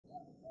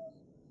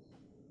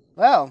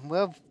Well,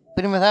 we've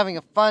been having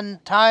a fun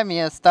time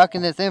here, stuck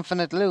in this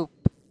infinite loop.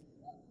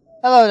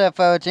 Hello there,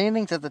 fellow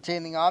changelings of the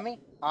Changing Army.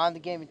 I'm the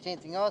Game of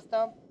Changing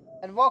Awesome,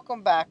 and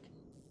welcome back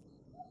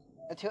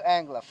to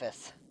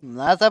Anglerfish.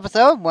 Last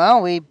episode,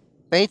 well, we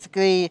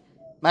basically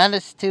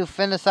managed to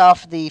finish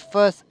off the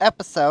first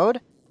episode.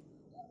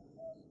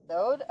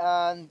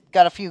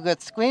 Got a few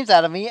good screams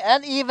out of me,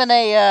 and even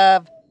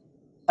a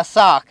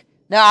sock.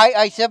 Now,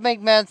 I should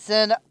make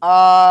mention,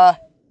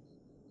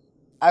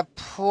 I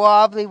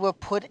probably will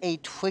put a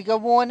trigger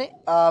warning.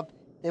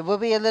 There will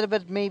be a little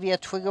bit, maybe a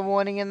trigger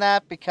warning in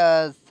that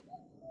because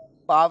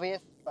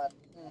obvious. But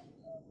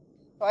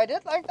so I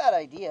did like that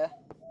idea.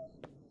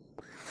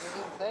 What do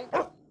you think?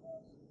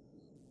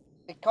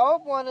 It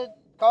Call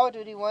of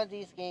Duty one of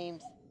these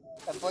games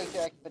that breaks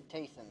your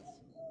expectations.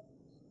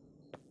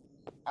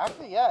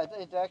 Actually, yeah,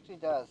 it actually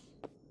does.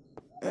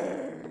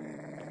 This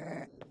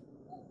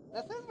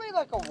is maybe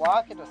like a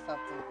rocket or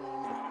something.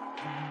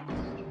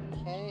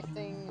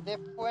 Anything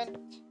different?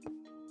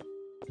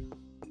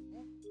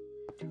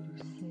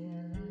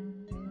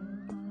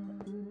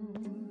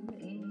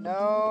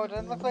 No,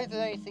 doesn't look like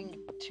there's anything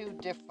too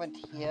different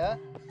here.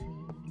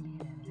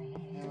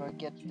 And we'll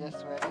get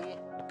this ready.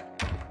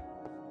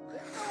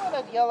 This is what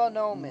a yellow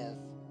gnome is.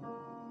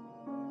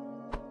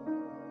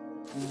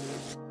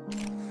 Do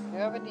you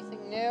have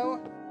anything new?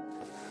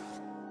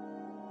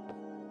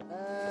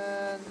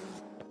 And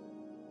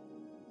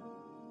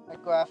my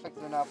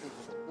graphics will not be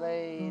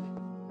displayed.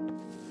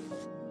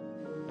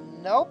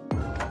 Nope.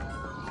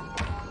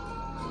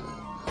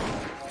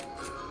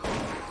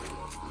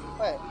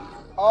 Wait.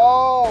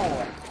 Oh!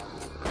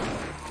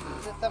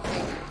 Is this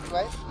something,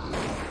 right?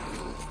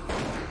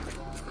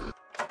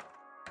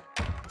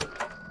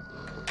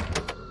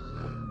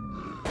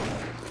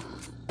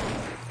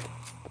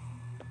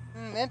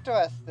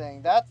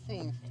 Interesting. That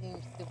seems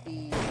to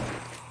be...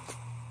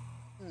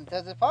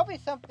 There's probably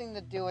something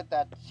to do with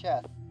that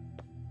chest.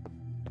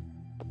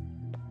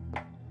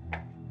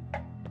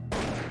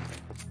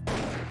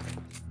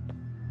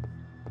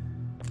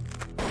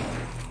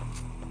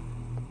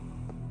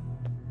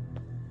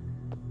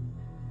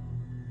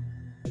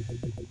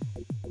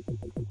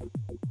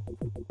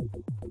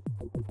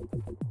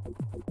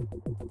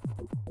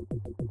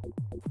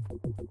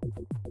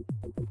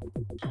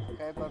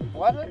 Okay, but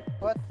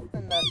what's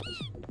in that?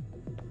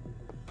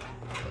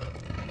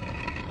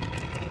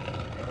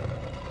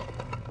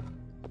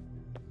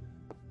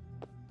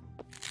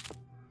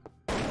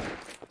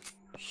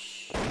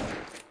 Shh.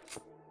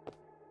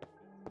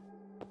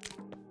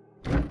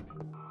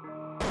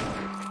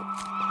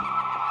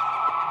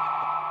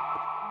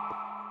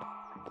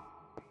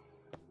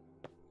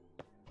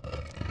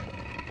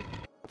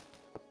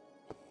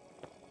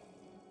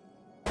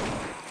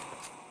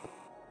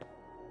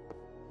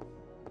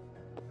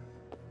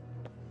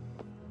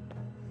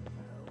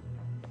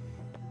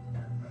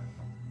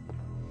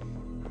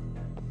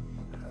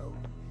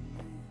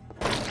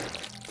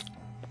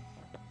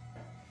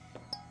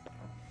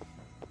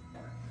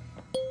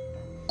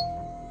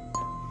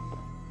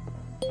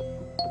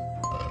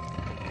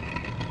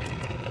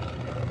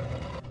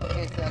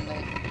 Okay, so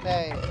they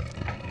say.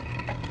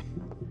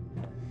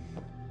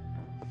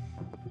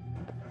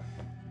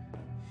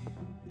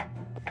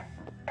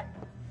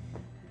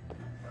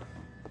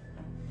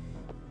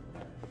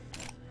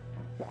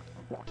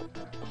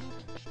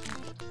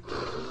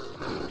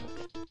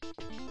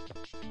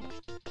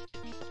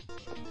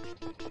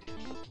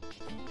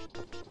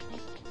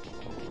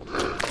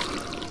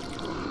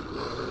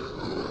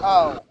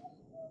 Oh.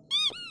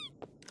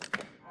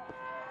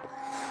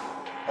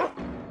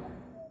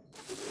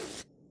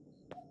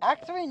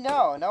 Actually,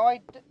 no,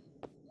 I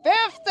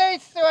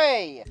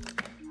 53!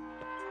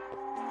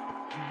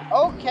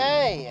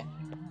 Okay.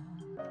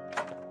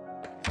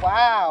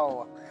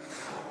 Wow.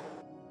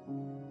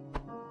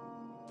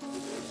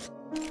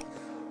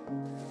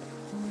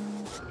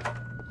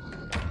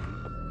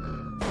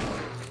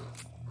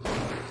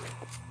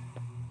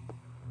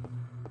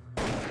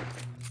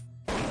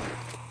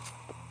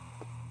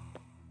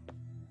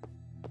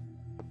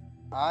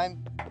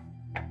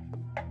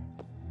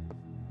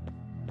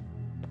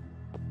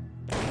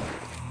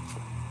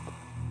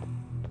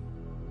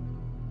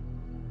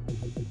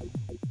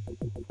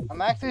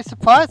 I'm actually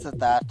surprised at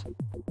that.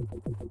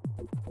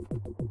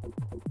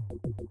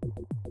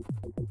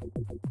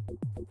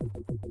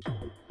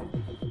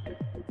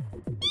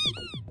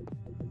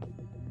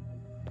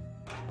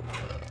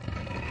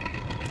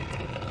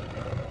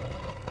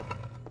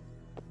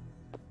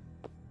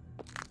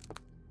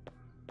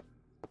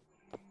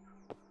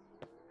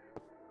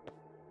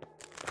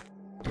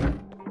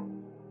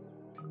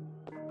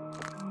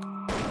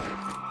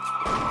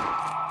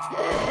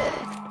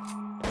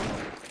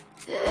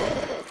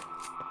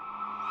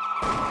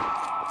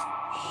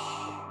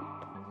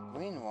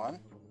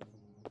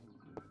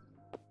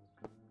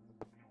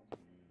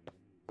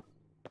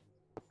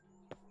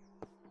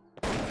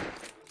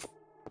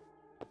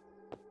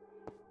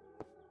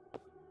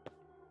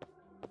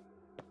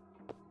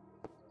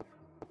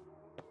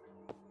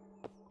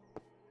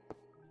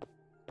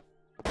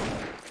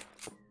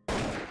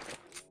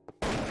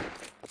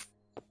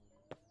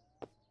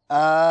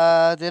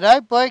 Did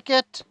I break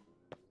it?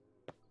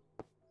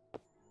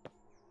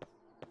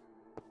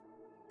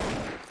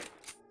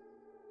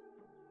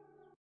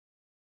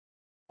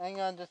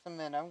 Hang on just a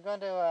minute. I'm going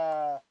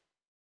to,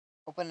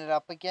 open it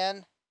up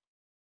again.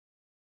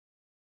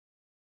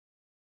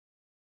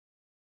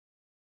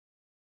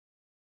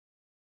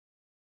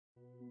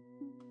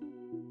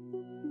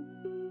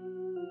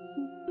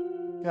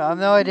 I have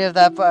no idea if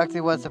that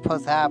actually was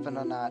supposed to happen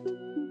or not.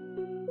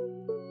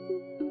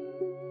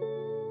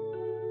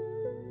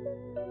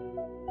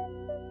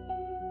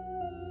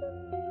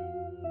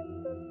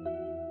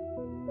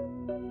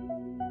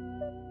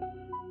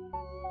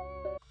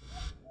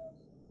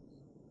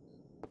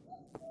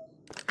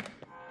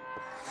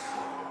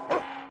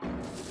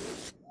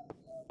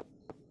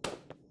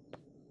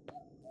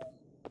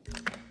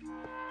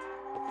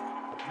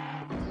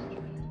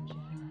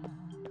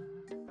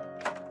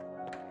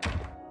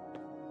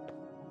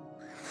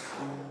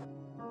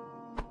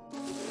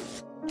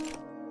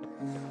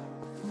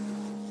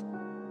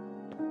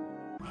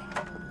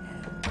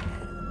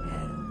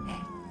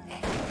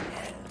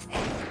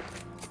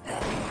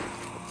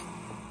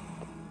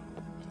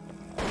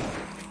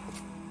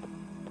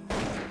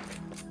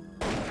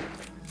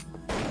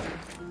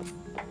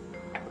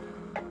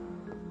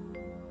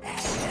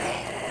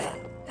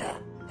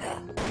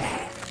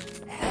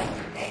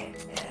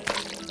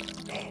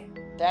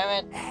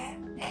 Damn it.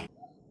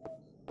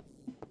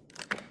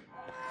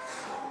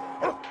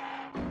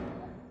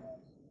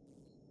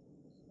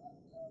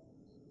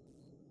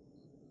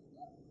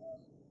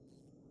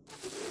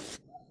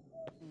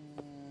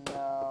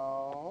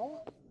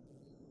 No.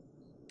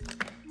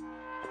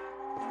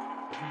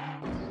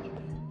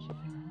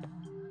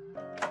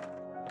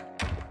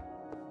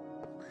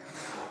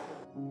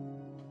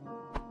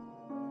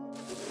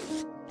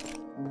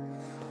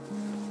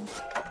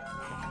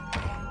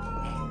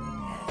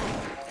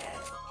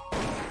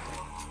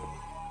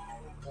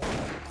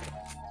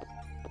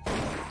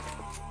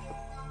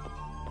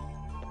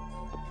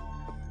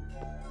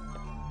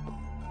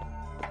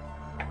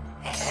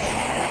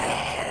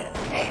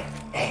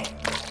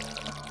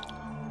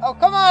 Oh,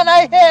 come on,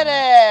 I hit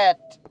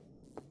it!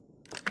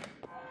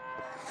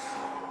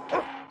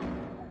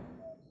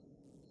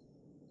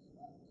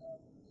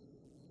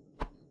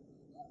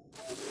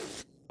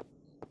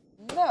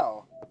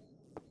 No.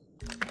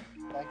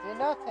 Like, you're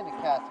not in a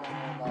castle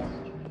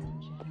nearby.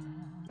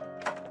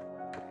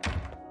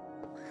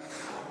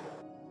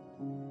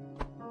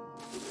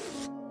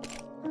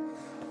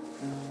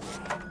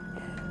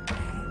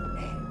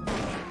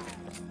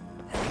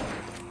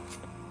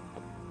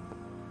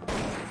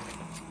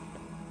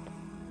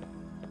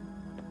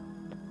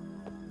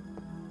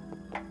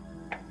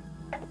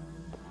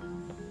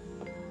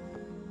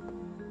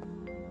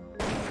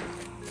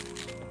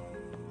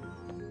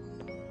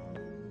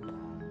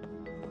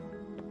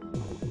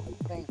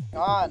 Thing's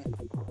gone.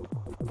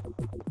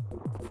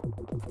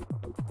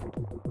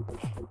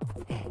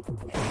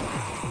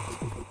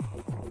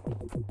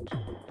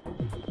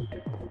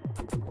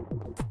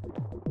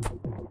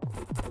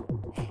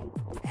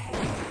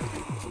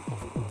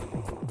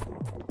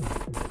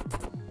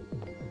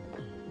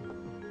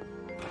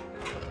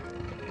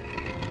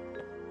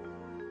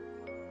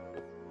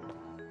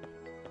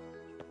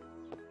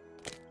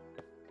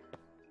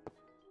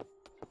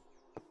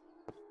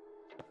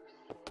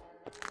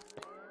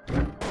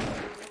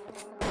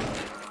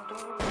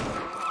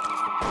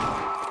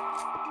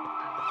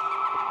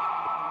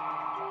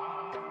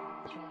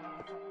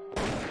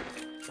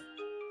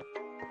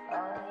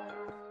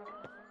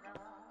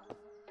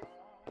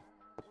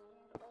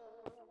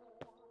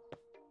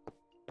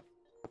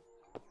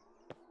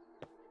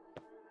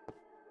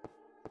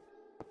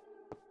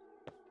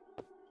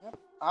 Yep,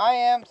 I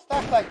am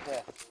stuck like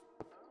this.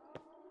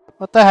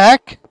 What the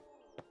heck?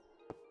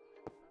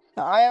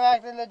 I am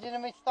actually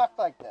legitimately stuck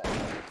like this.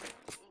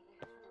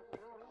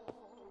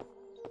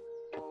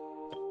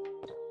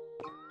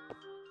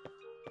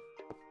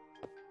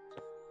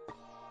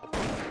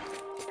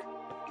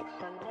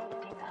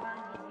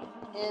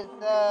 Is,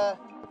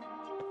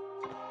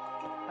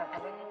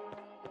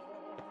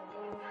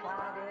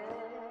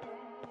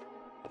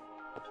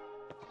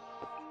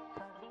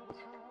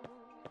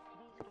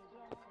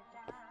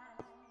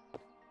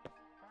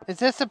 is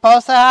this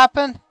supposed to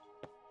happen?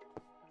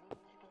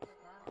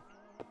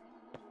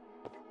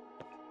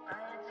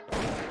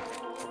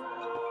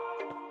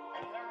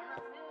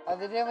 I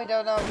legitimately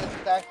don't know if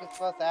this is actually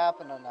supposed to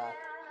happen or not.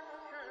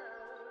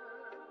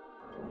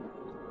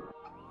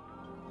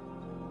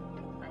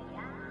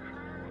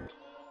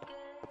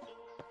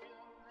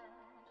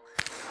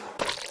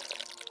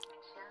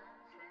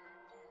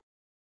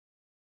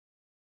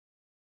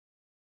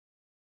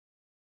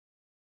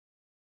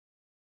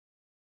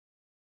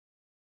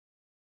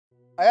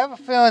 I have a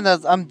feeling that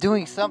I'm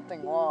doing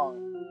something wrong.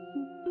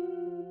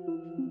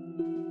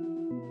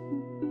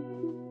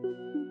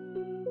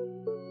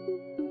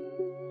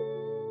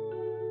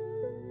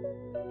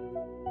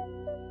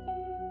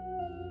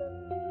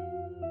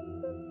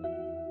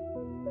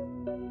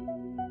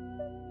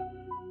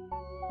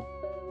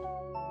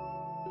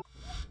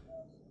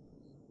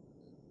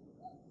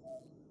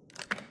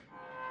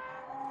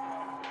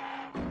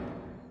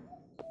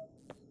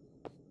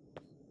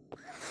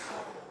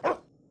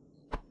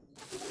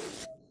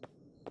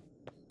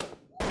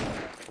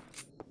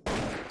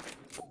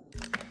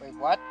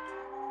 What?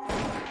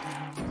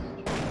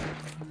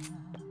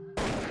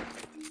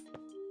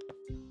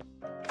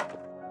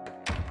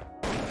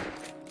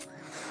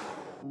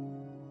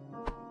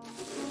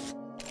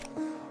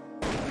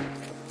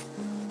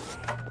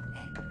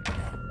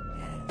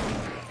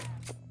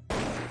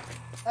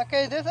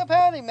 Okay, this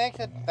apparently makes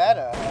it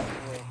better,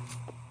 actually.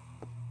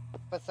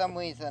 For some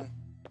reason.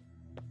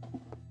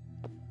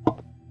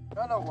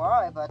 Don't know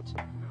why, but...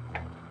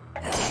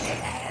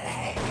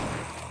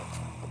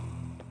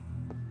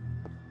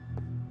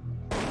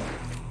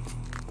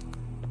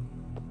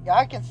 Yeah,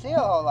 I can see a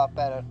whole lot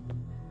better.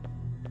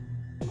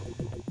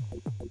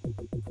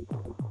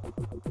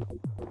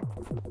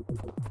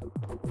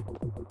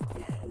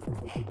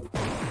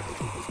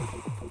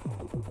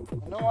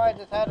 I know why I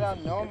just had it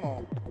on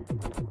normal.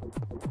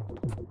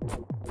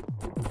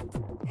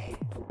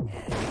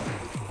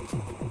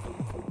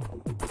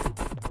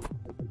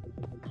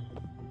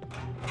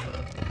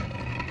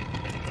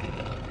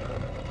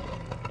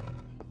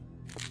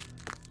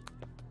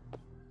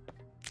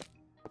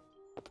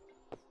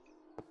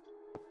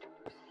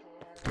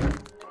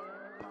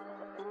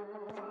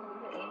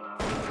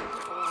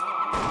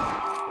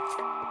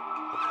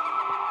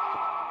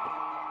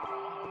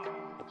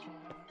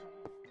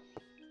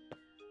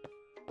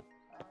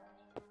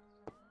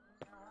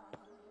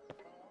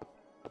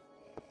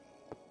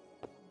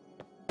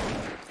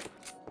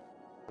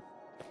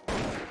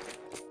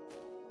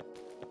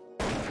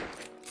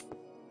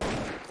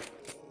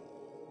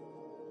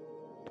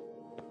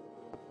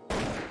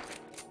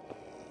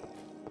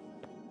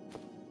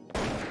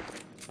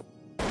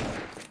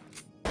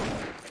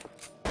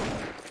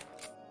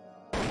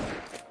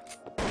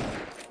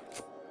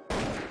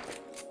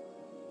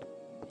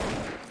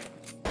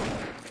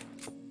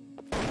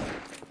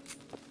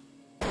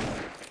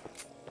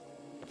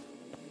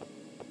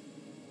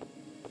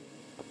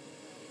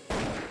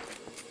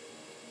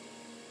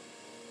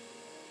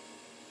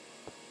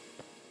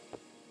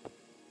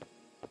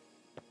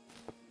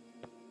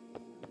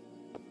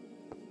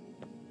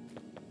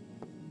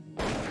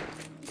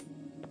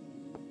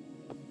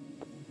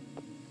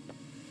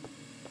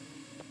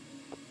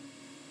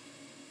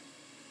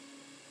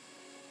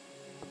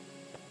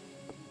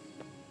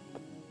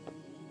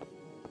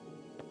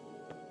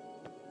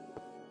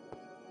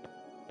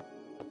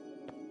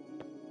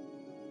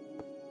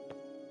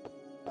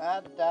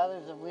 That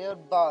is a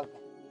weird bug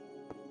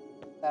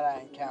that I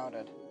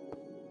encountered.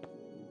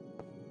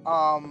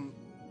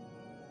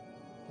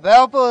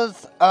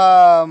 Developers,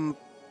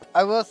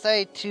 I will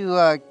say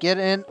to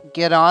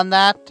get on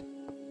that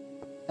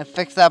and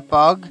fix that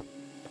bug.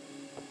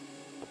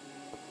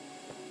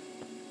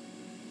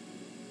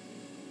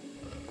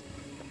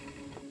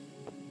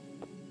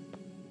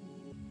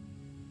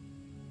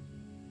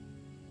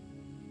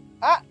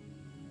 Ah,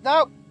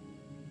 no.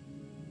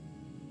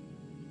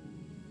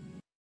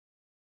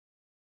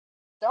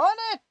 Darn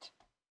it!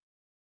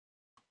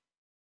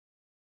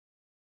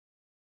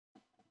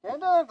 They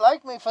don't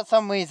like me for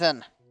some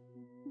reason.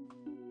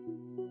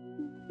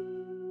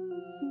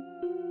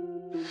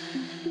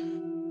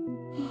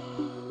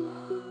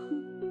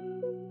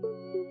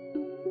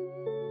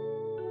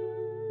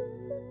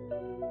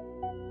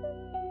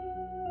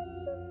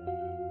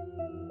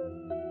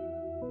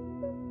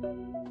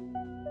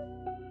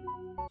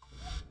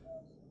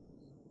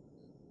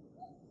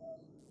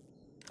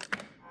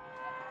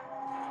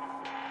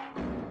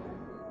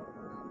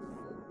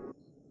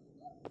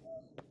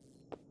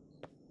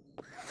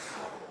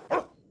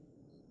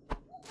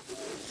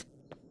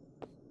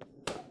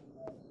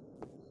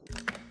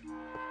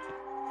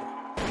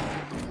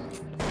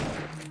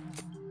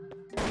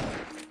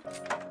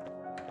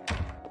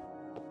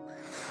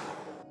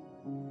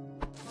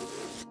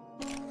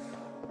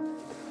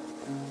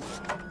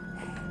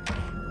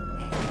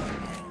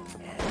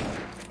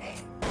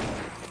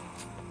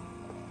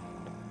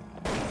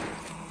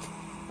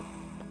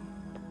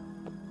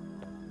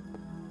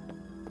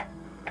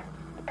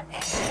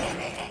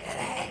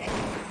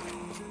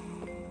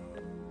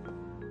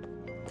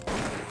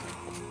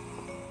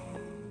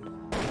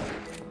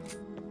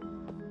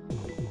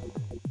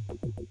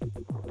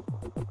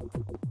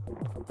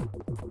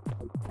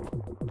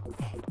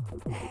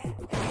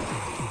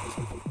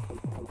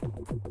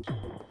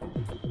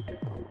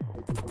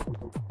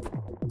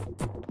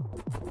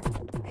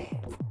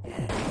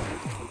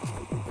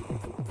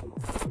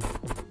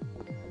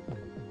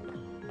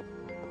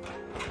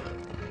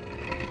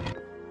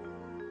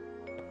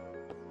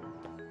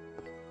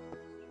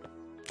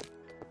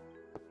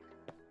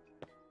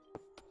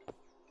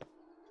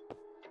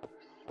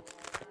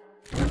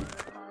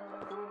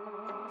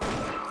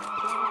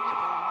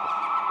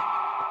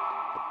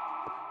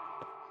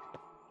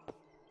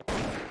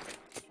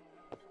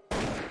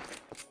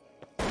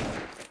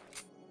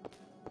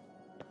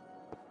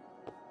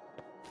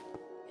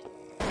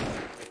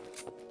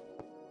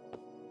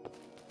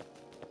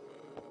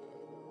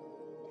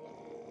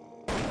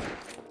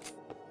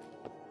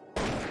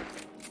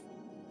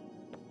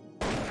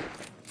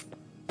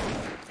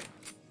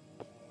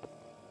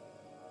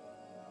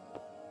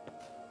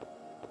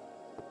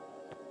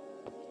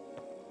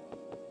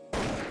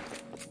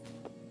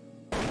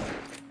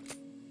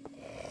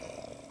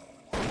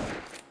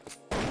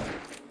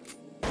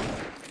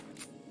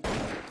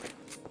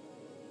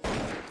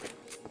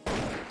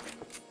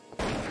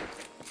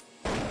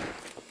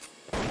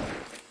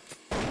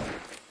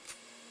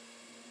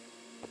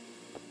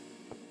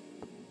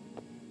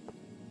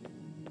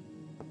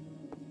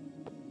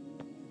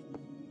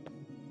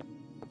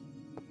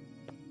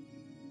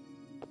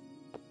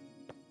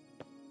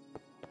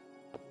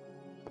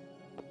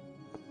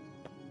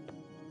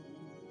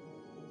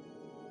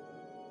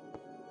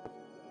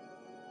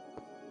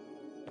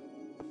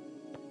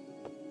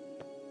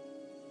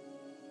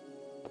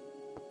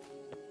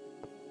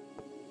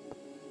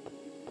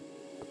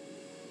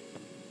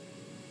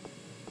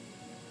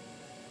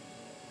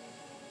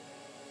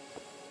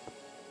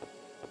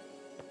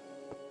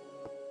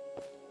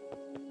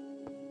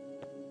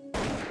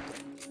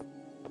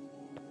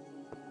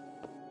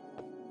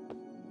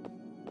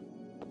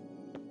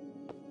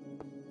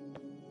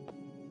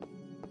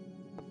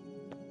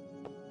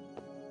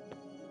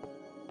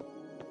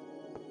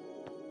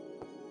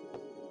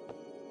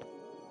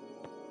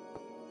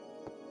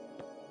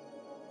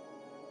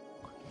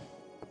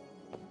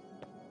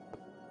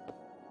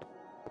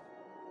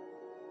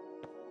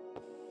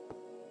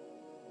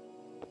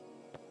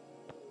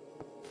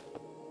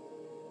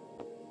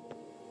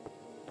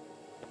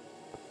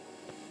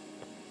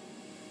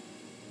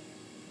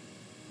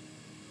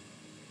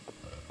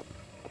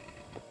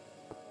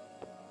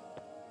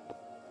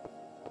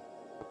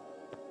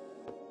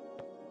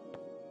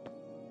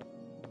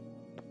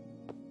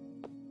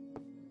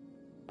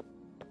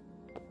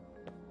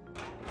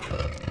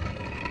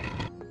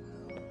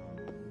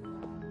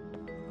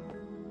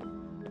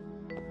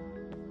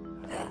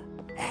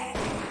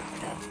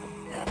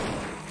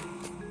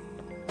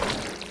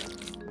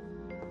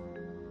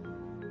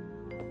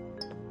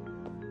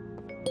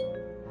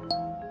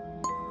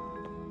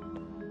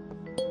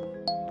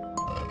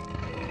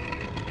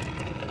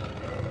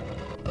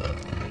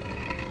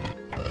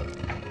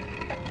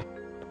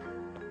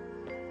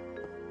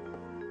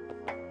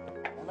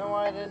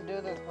 I didn't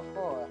do this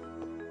before.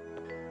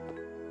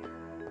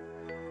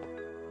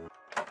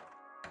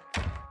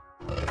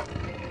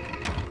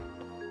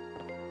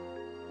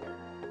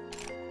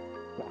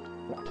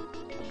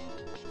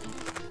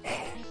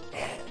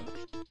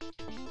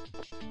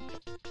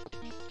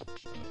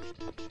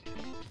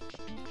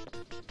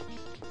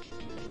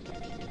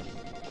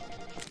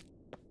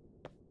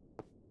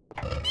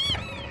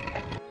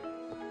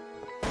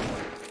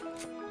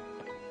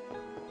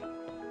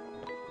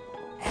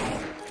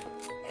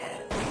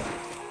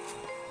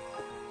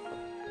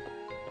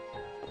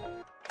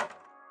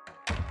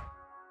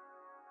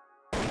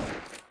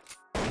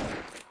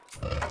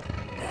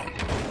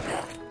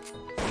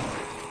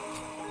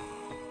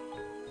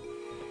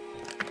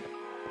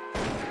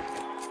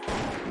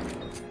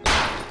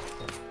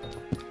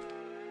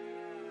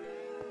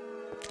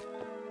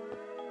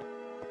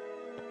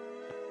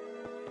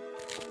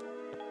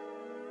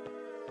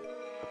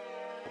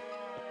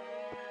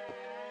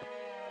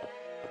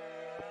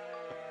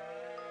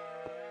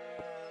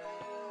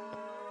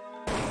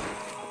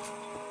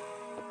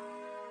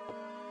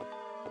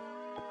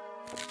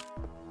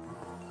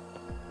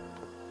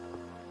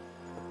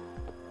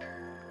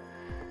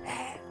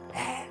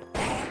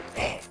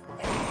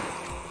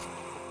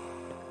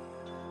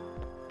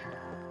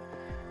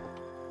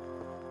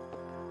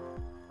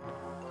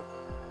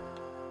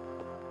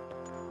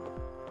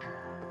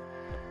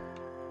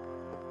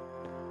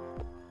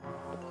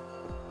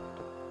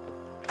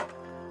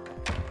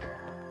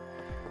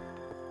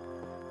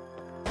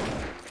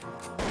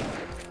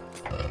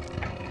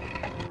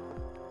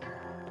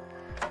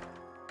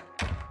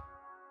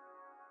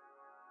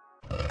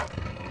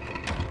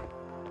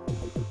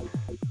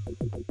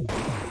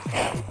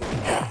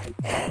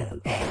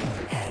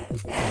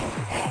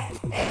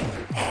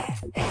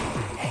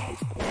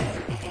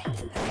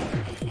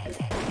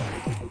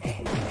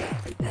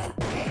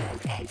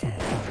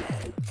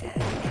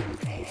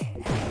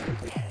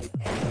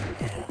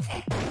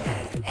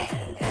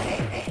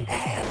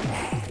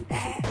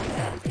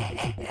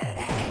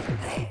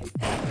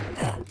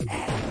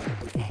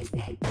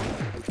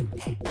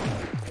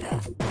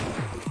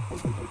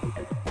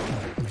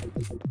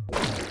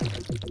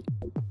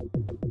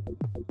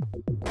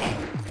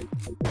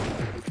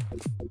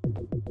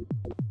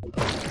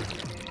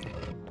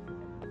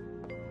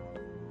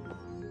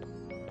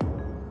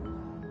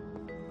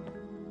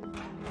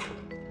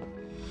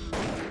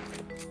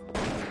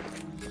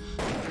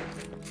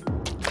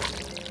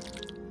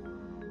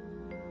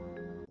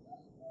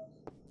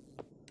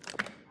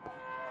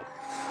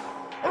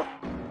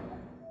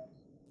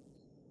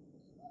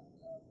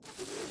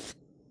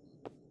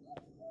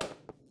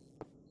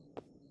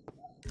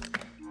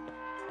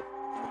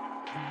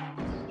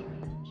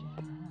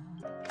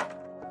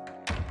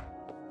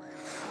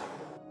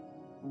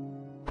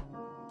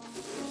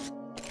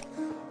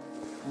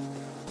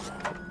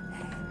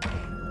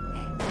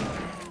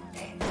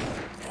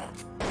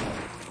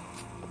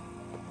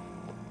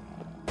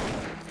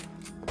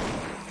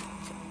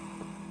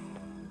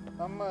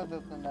 Somewhere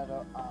there's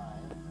another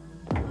eye.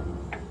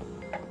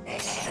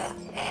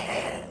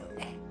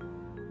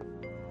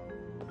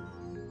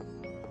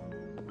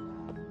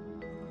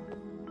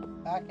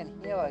 Back in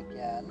here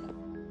again.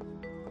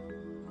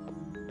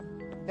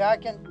 See, I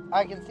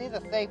can see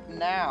the safe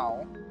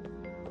now.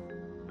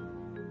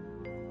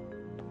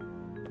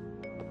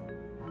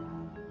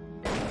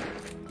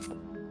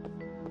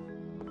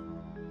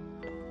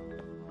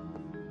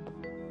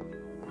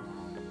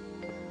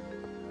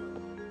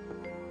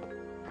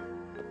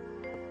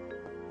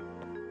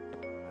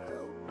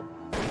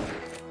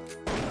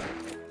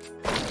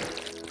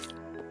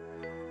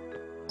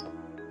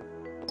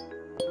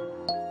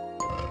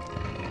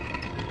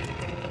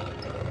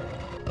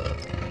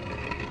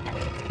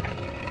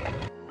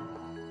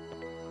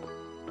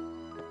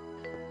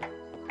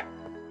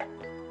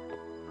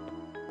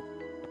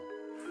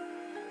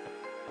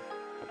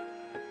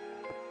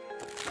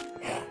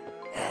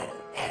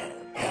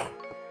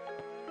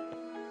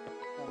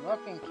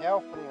 Looking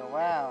carefully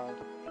around.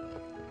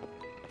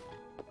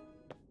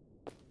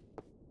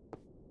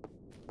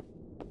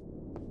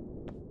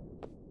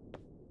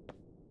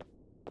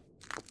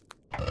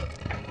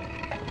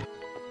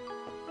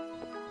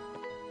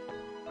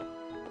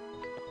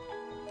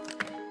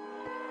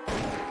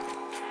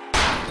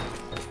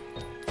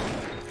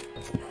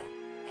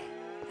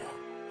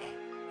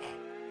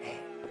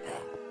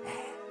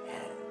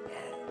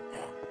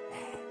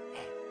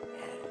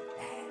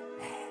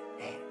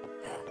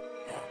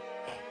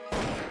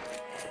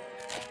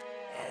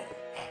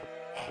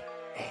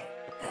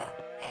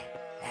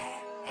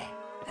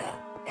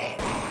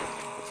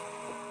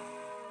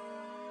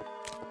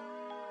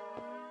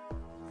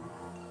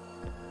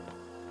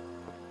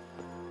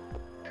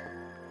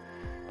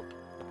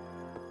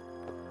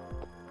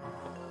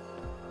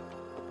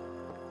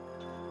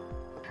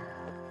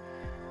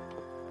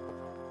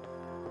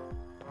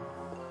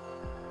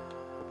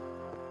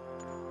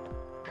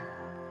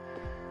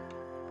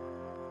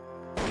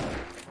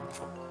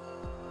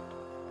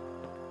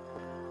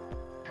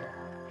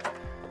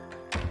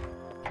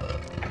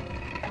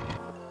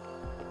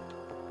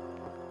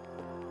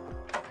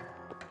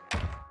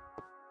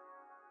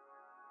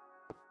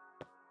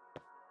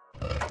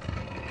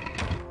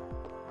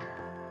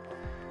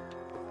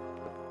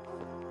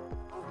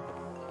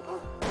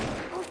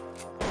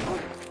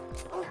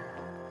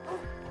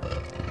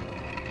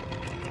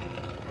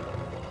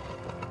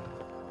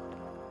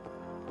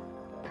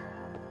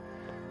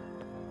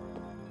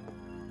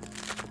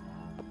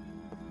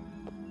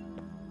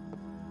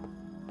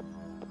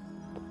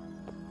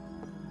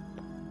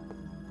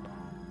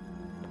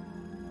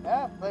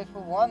 Yeah,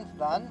 playful one's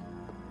done.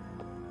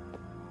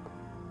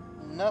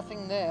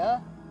 Nothing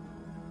there.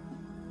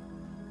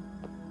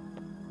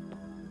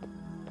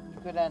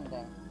 Good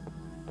ending.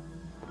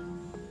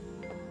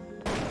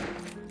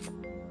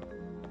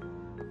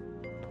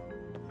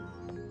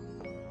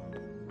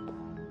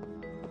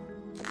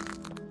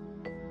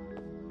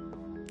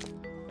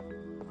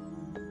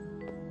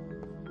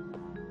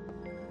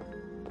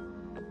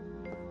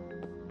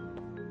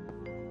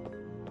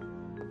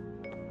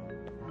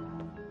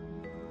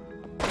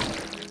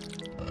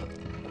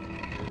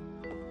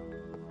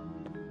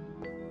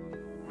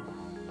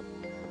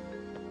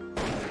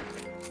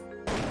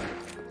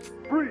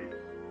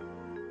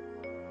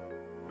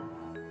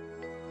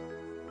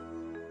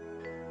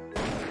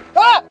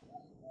 Ah!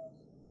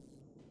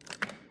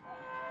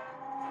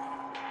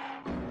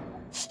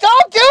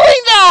 Stop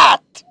doing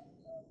that!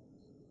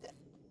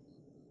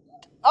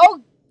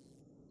 Oh!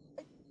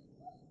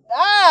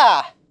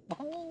 Ah!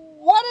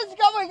 What is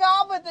going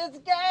on with this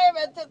game?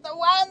 It's just a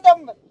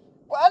random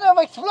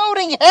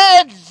exploding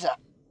heads!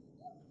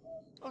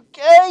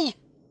 Okay?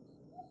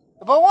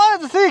 If I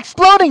wanted to see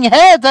exploding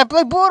heads, I'd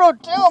play Budo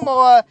Doom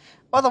or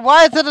the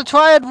Rise of the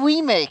Triad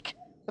remake.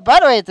 By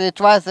the way, the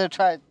Rise of the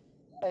Triad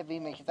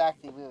remake is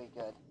actually really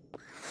good.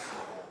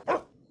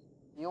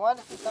 You want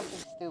to see something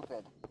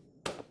stupid?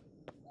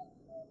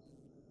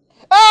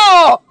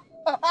 Oh!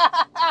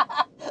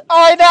 Oh,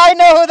 I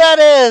know who that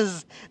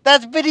is!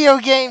 That's Video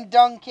Game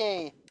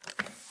Donkey!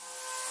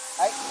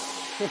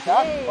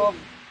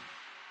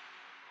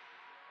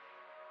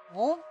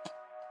 Whoop.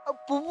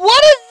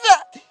 What is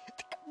that?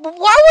 Why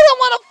would I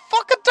want to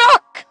fuck a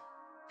duck?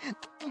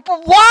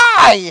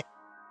 Why?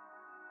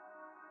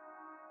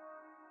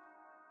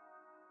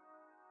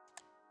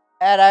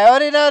 And I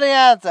already know the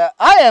answer.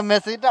 I am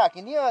Missy Duck,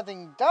 and you're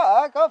thinking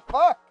duck? Oh,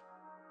 fuck.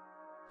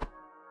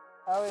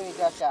 How will we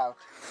duck out?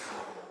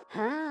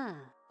 Huh.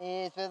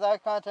 If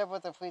without contact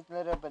with a sweet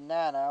little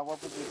banana,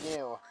 what would you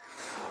do?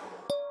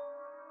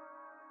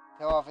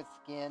 Peel off its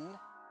skin.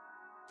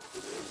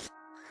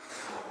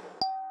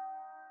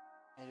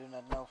 I do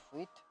not know,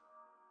 sweet.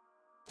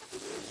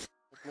 It's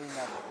really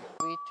not to be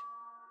sweet.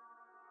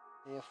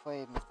 Be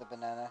afraid, Mr.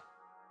 Banana.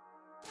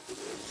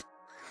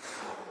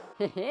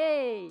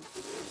 Hey.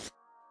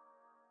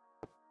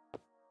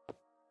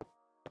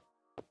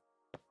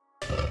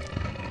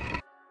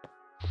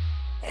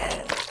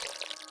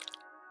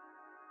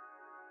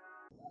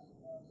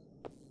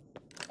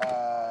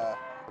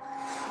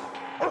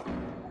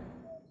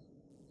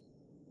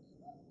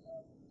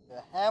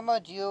 The hammer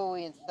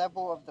jewelry in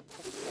several of the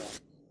pictures.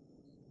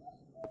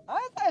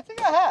 I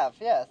think I have,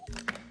 yes.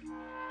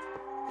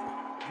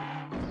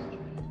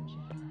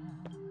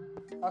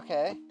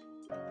 Okay.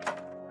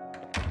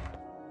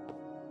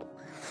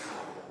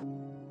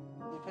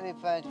 You're pretty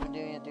fine for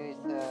doing it, Okay.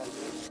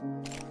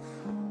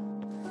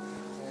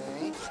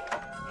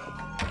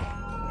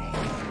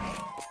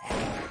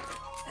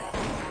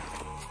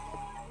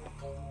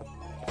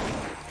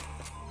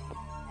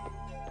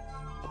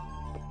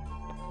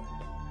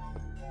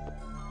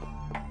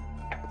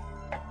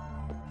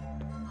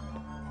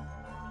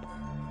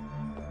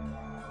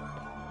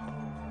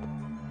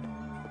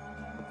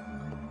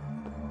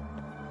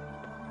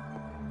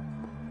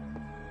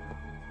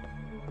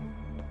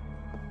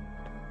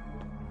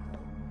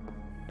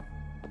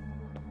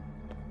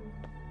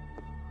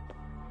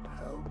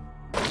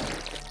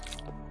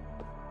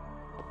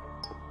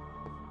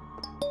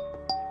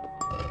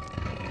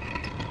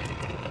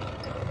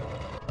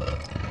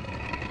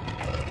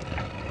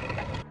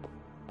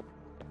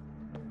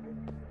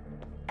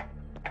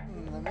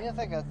 The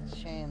music has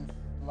changed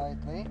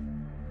slightly.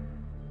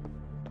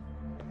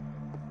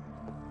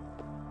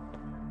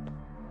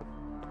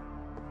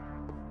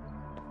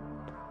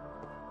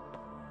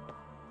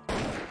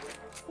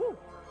 Woo.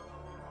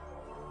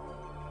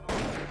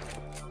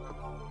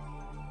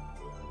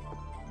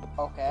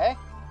 Okay.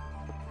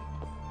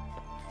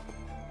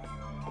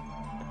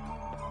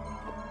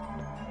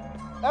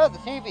 Oh, the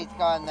TV's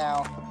gone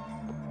now.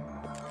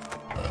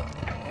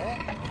 Okay.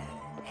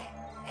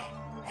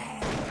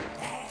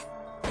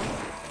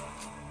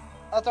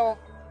 Although,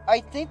 I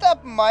think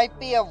that might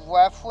be a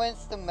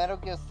reference to Metal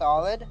Gear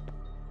Solid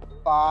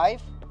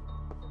 5.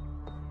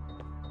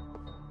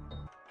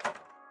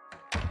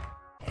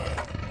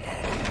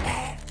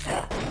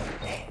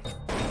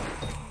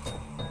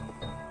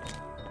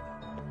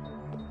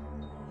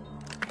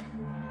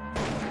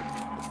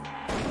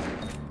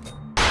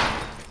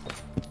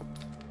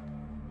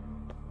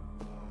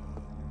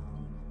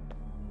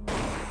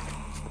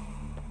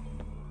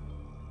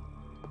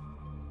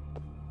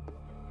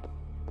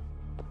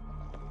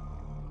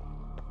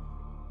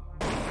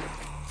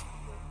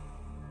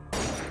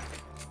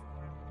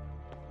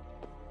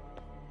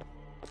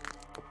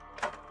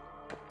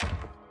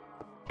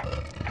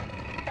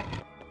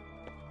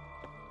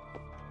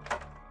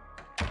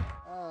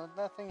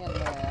 nothing in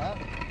there.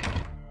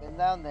 Been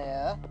down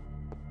there.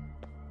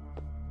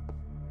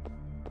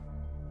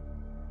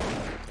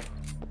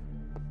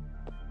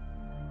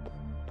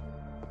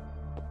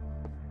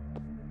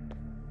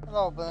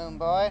 Hello, balloon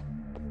boy.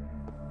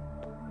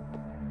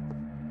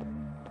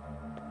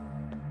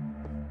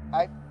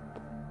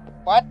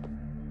 What?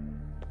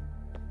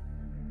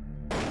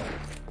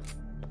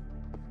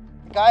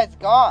 The guy's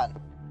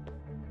gone.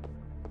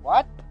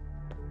 What?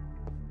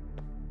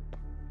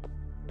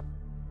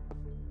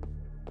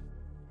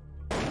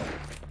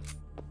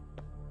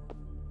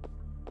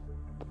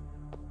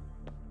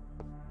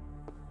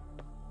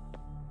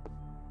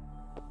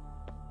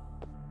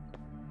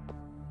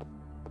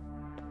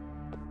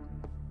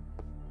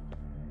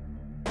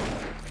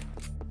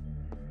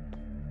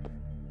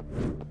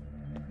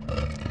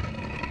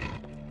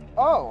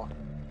 Oh.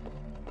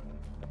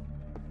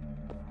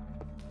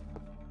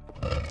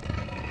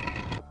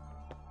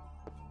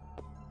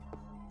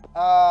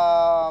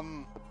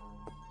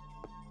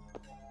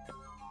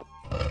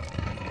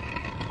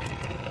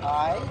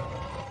 Hi.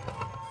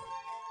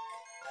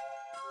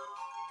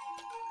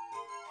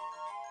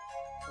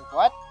 Wait,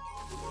 what?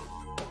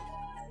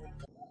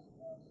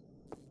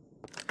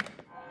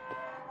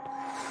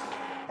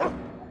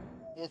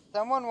 Is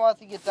someone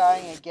watching you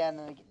dying again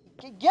and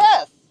again?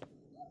 Yes!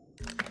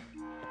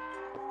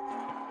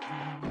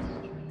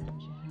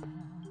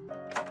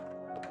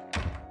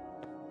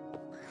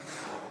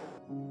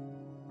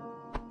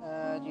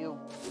 You...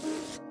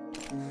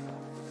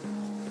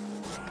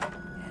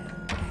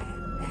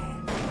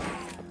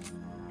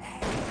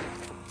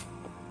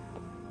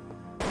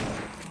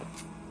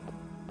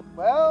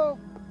 Well...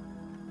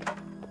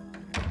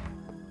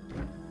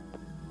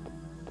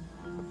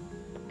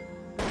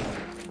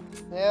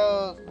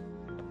 There's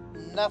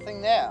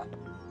nothing there.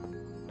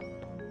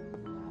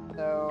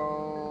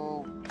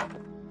 So...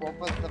 What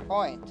was the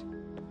point?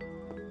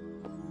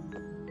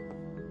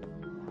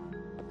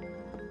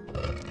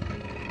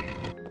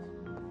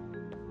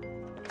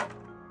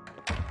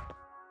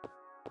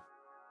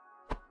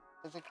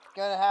 Is it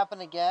gonna happen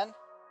again?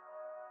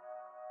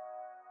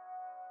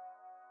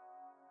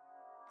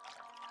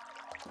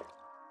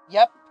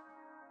 Yep.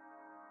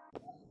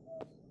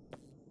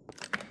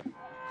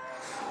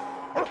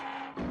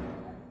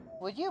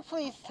 Would you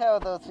please tell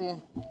those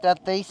two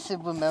that they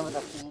should remember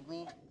to feed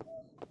me?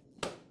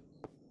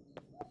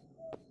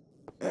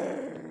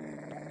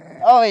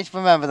 Always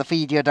remember to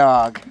feed your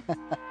dog.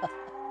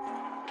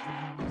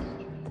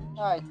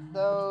 Alright,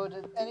 so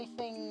did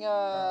anything,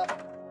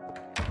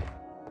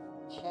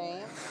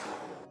 change?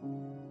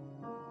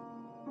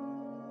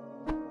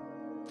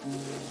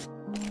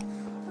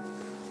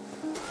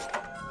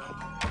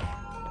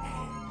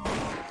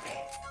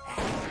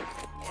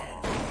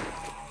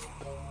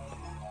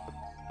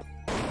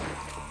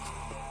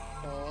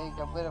 Okay,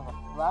 got rid of a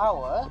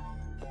flower.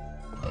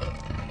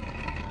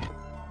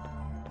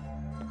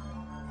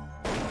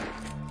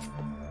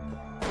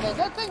 Okay,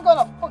 this thing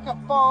gonna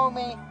fucking follow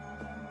me.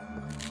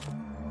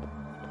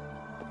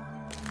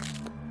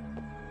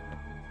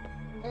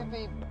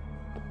 Creepy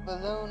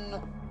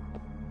balloon.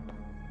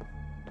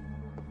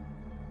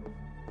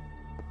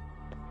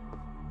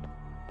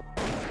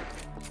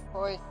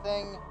 Toy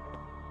thing.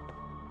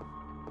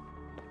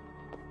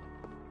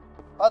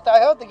 But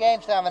I hope the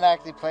game salmon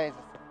actually plays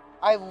this.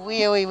 I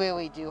really,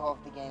 really do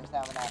hope the game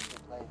salmon actually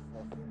plays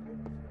this.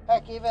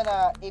 Heck, even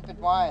 8-bit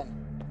wine.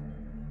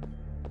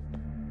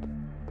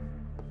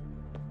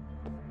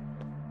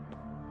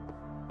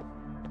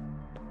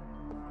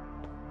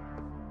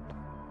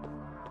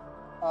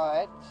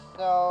 Alright,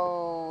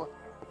 so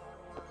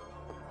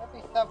that'd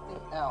be something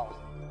else.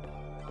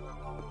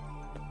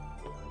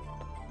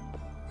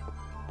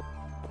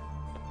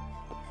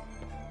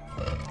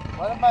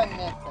 What am I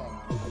missing?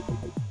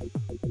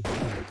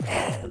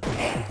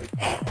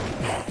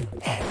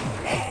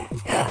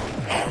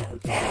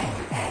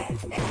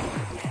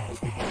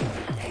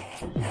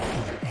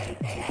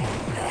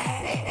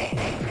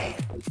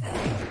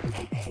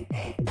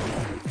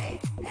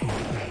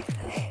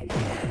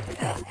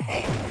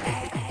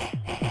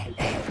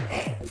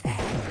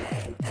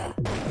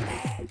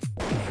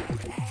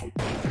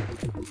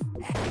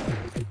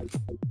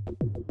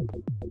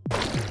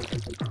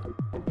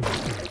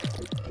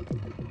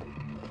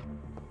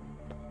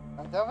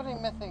 I'm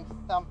definitely missing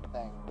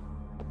something.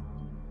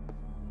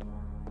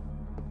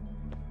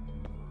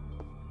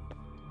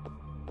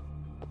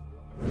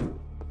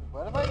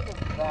 What if I did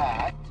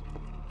that?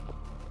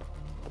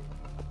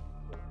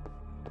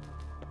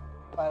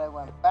 But I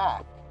went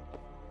back.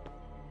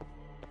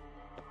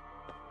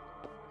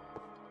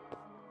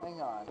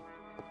 Hang on.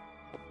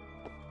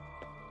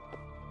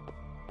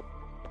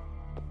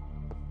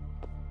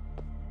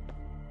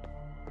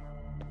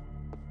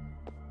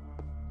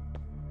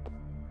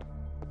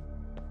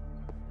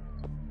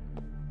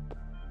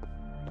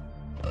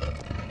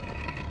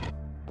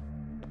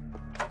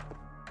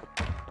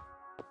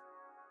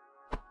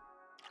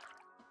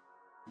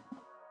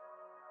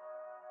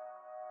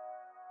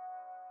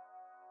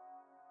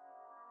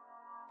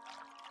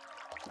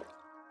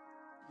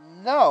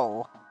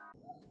 No.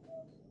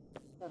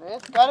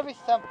 There's gotta be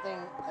something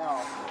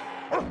else.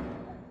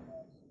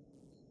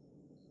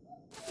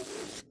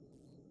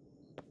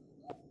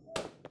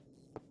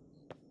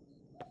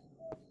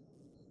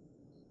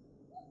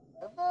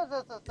 If there's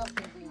also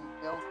something being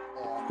built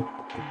there.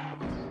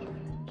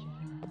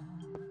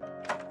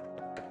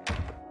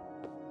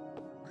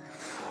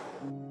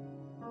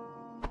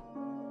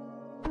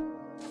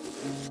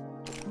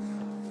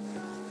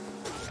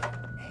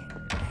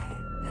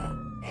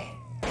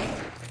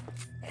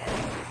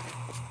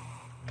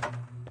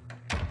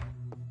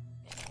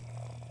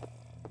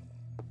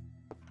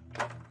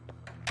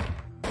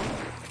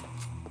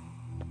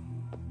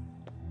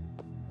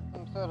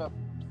 Some sort of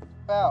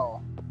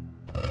spell.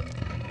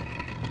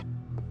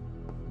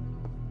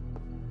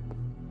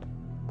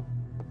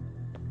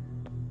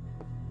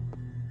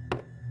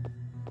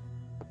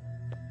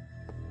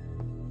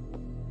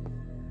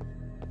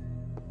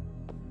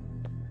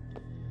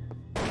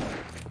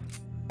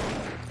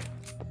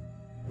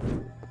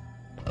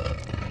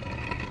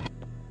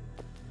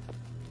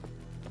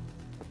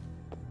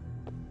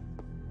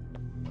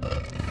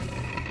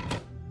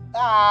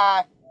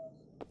 Ah!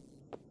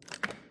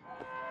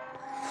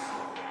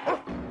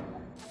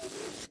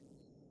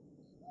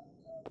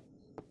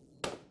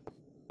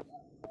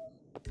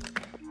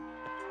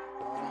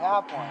 We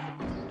have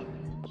one.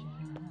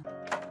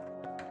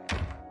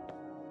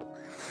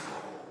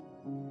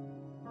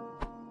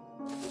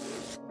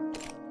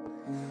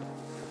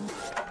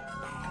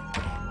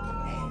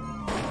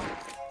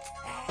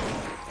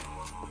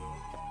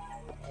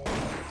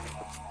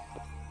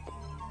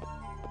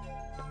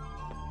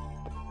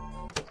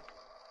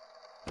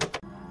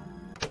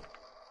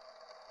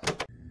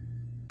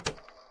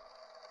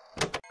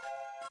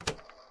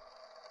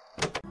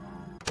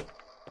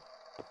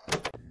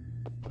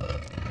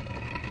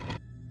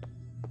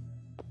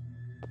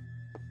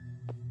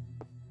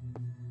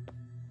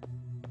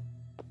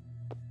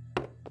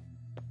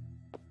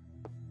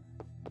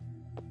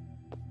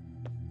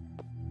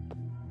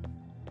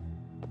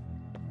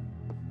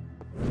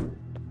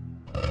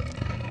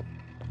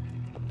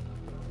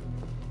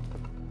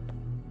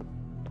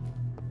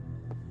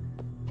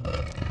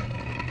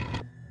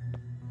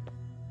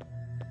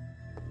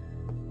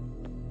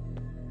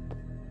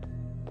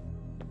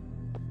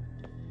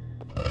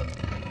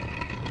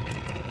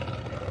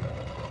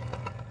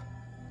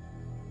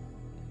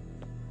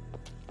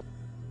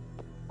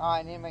 Oh,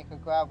 I need to make her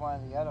grab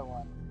one of the other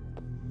ones.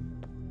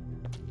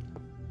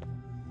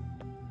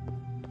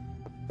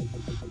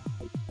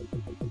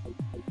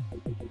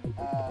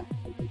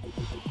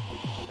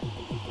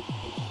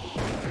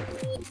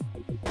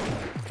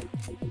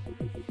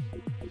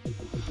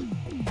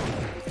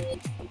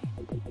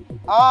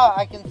 Ah,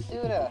 I can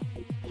shoot her.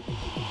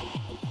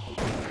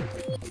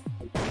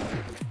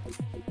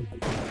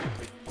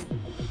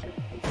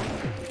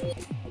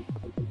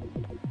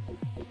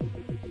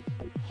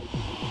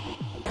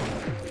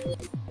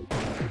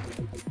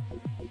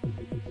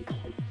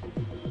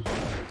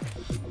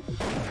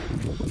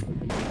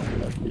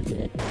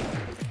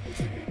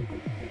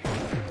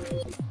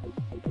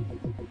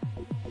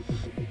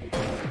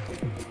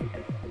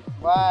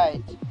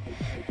 Right.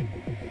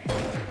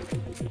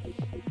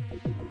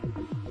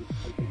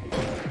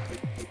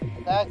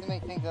 That to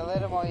make things a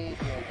little more easier.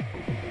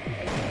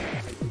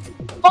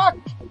 Fuck!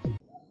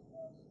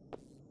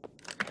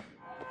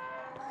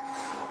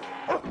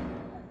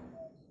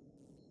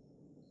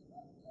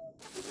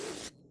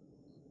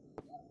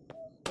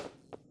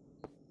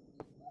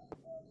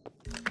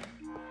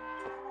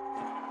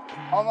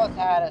 Almost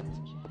had it.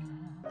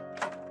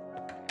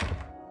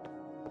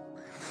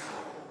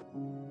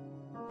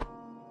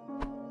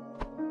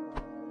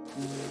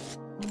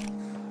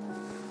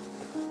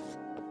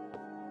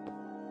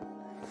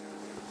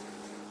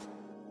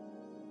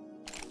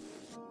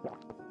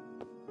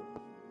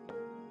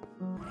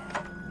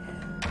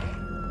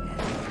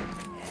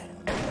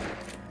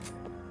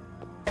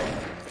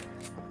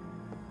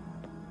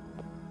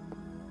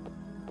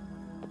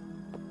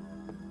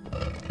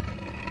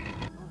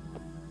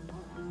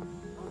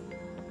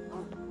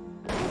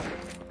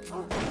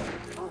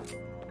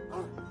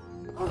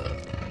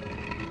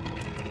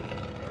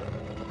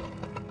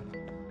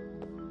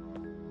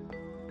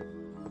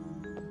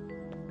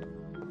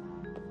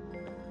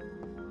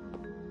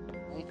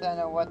 At least I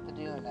know what to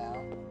do now.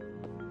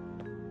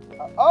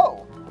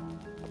 Oh!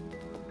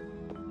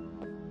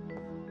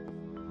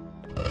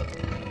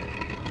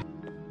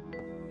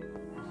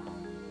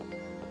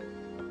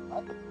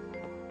 What?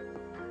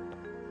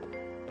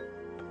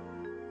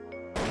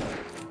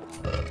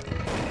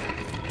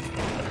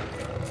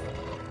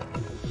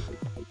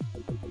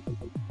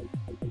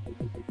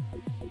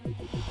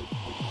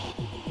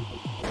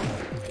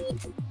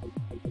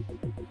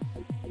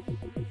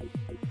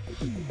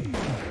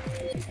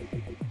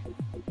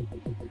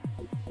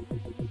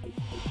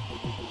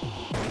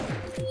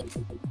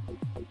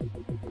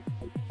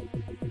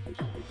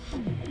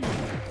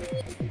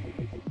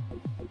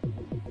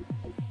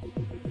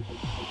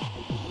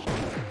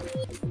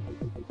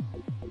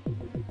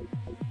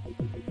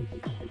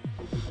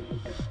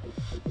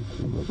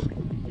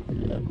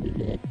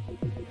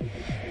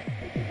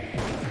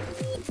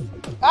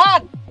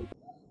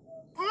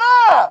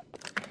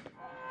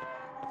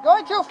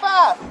 Going too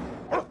fast!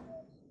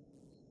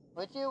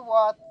 Would you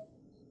what?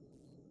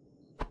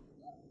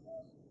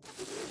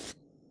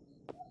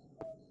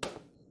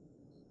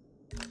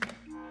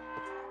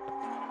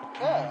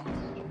 Good.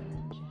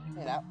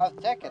 You know, I'll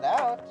check it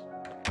out.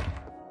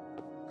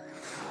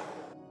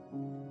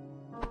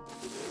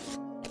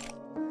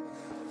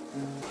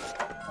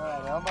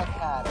 Alright, I almost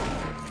had it.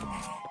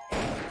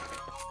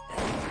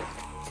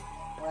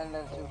 Went a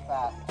little too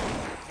fast.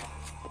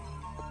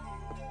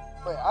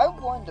 Wait, I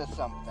wonder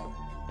something.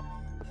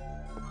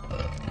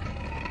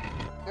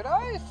 Could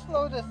I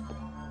slow this?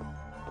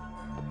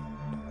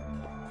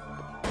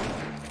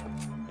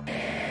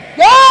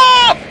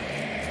 Ah!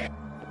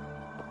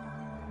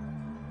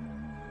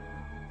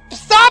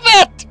 Stop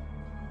it!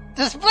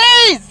 Just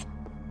please!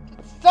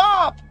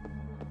 Stop!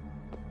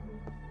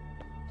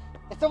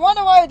 It's a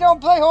wonder why I don't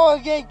play horror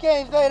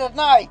games late at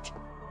night.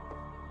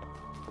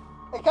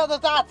 Because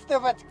of that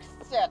stupid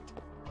shit.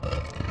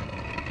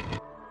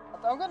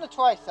 I'm gonna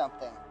try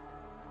something.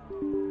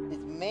 This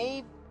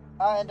may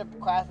end up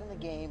crashing the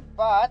game,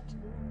 but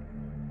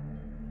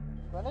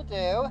what I'm gonna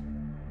do,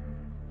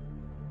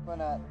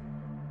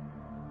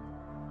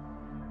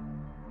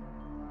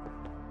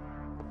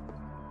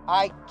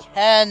 I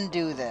can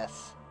do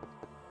this.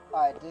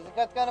 Alright, this is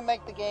just gonna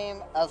make the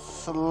game a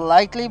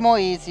slightly more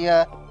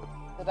easier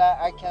so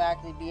that I can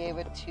actually be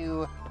able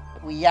to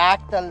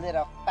react a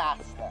little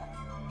faster.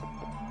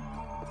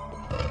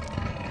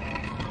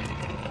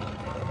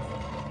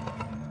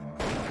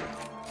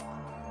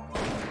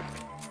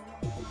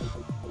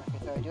 Okay,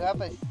 so I do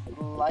have a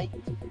slight...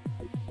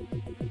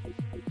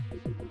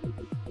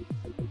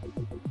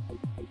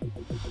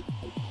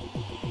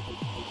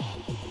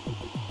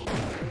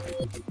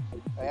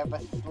 I have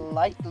a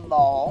slight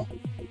lull.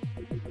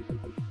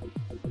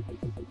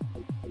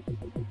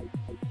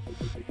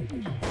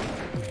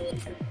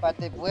 But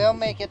it will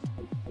make it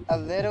a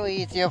little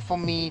easier for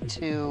me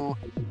to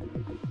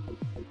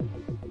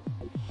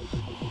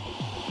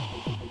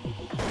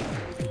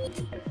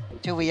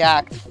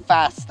react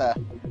faster.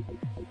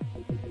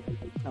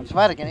 I'm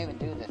surprised I can even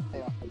do this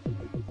too.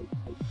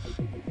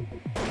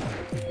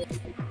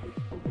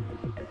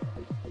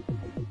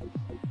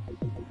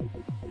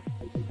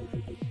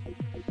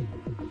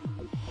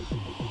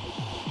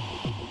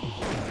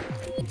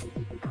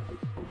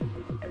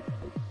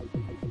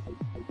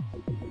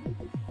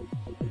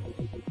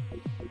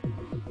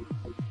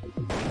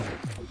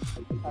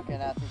 Okay,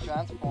 now to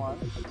transform.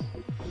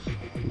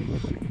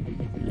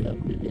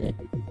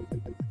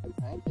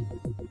 Right.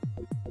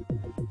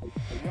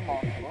 You're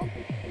multiple.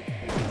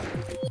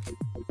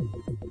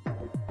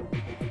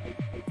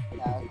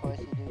 Now, of course,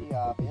 you do the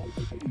obvious.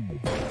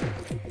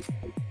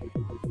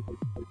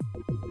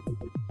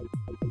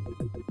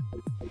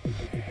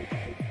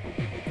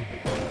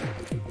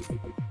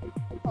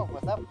 Oh,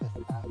 what's up this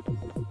time?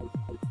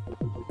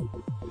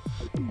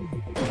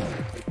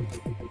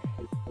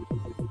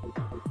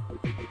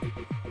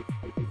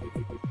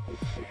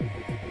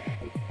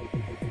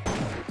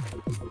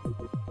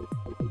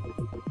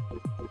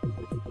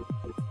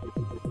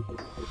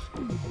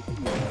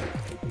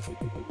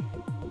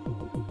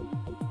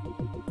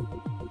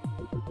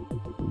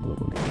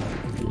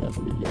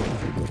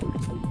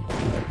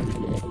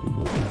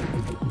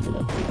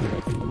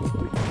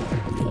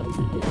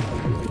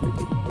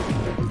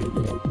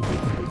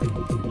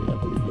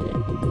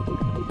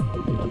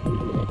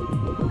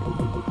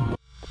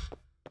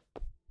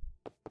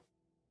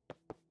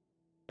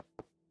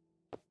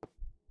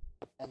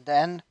 And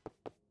then,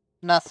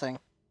 nothing.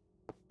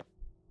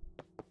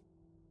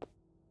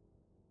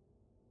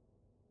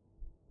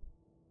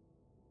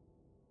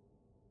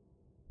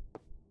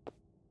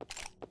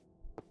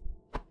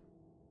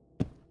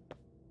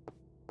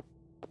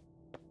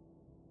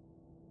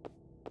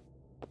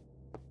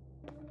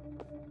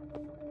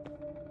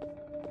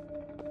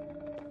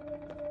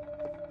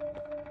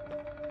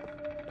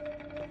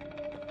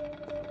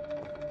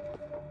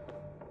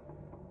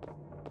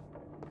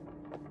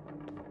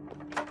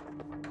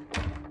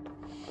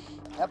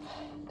 Yep,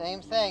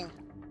 same thing.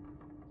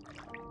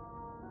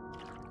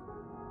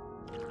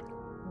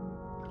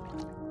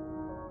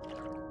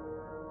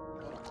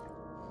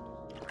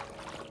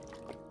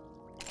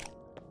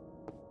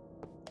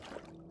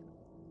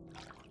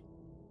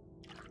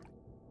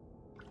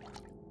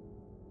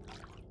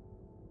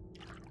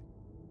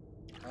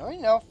 Oh, you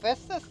know,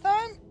 fist this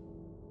time?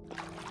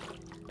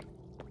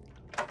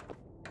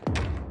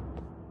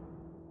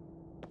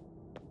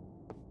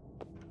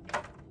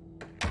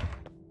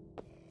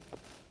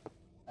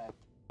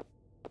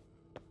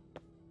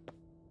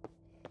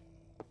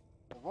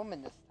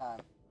 Woman this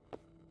time.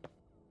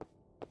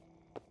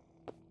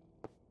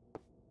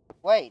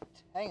 Wait,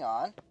 hang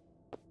on.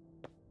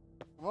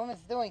 The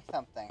woman's doing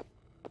something.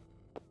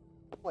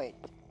 Wait,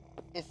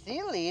 is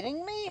he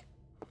leading me?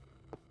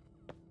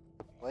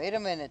 Wait a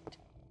minute.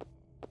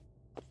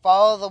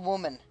 Follow the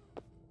woman.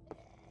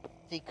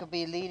 She could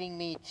be leading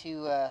me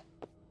to,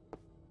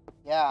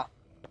 yeah.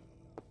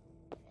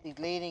 She's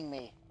leading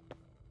me.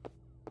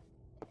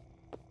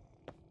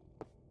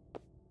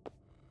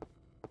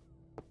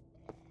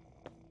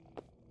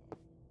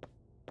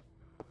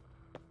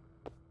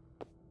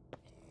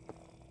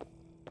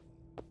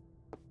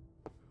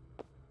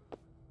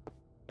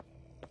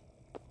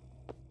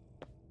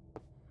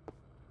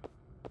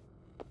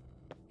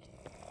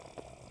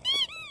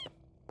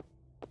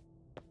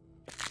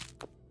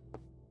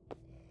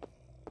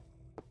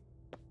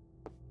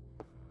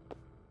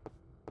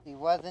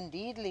 was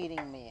indeed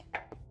leading me.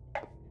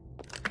 Let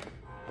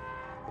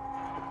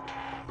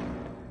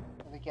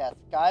me guess.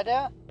 Guy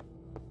there?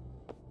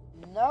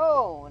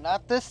 No,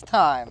 not this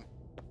time.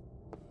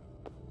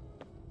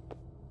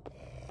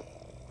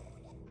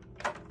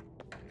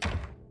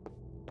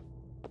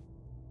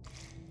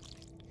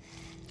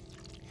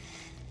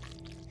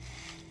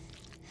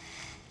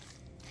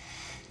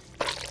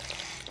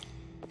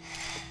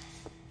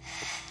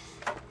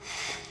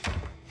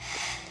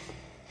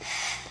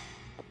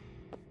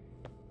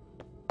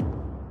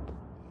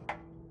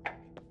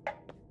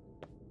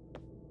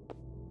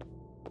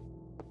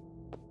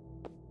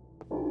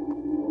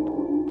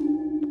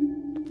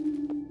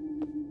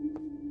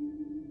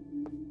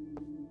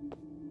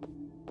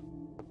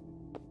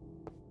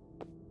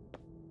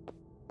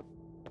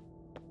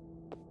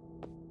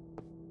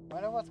 I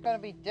wonder what's gonna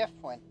be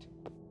different.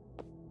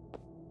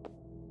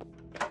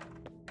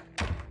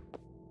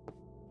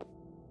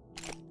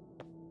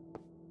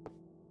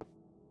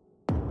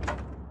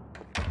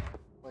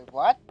 Wait,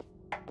 what?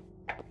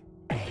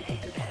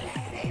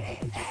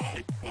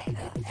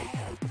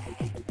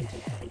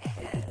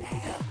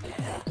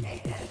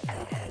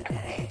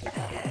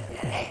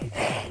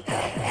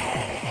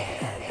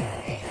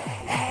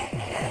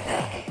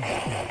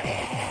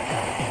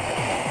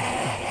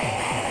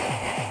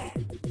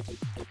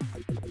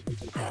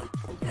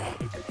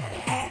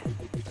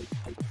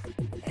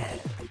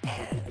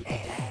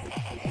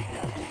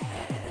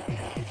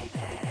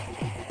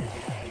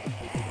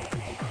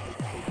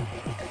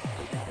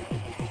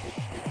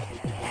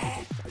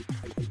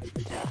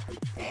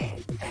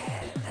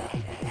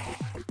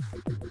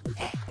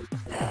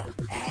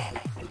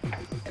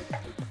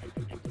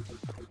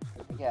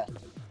 Yes.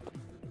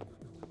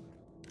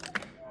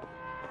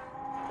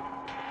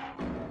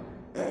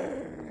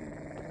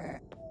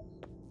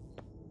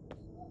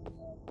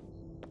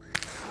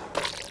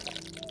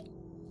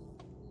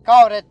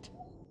 Caught it.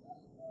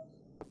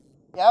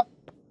 Yep.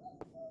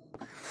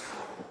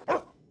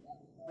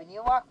 When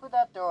you walk through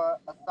that door,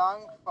 a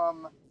song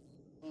from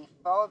the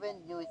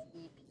Farben newest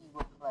EP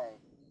will play.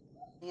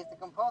 He is the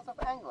composer of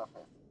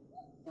Anglerfish.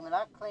 He will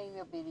not claim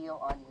your video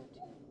on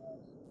YouTube.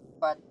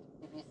 But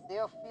if you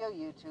still feel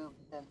YouTube,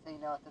 then say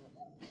no to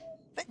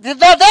the...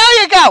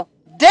 There you go!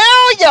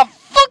 There you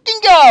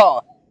fucking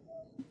go!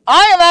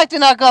 I am actually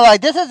not gonna lie,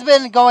 this has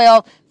been going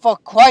on for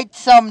quite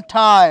some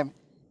time.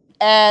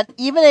 And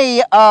even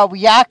a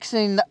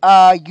reaction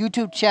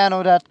YouTube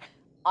channel that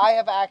I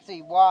have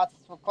actually watched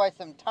for quite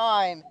some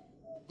time,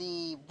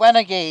 the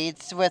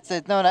Renegades, which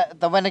is known as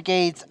the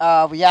Renegades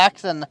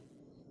reaction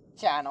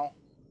channel.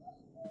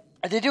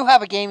 They do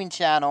have a gaming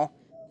channel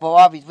for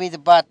obvious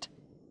reasons, but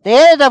they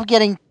ended up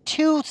getting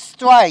 2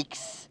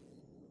 strikes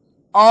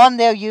on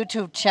their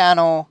YouTube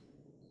channel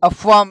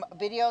from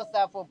videos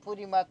that were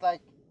pretty much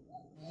like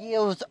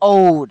years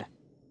old.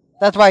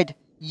 That's right,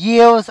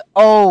 years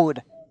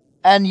old.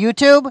 And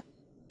YouTube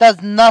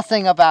does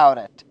nothing about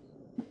it.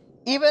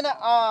 Even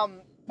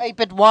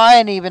 8-Bit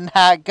Wine even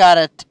got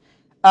it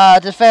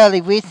just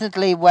fairly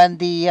recently when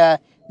the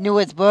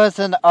newest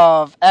version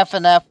of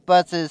FNF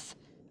versus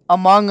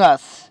Among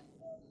Us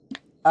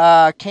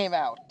came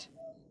out,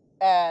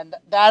 and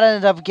that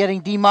ended up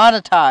getting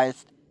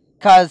demonetized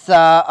because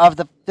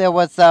there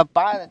was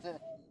violence.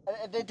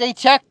 He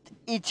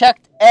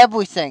checked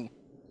everything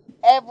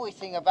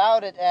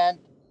about it, and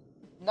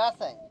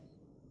nothing.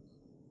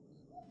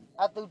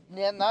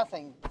 Absolutely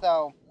nothing.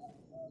 So,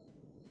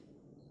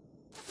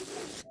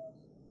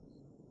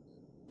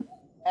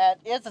 and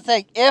here's the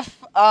thing: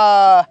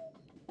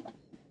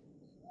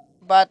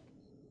 but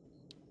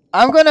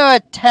I'm gonna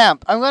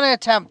attempt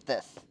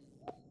this.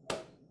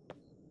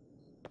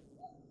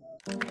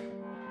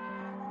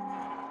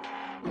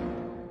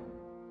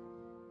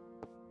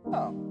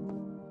 Oh.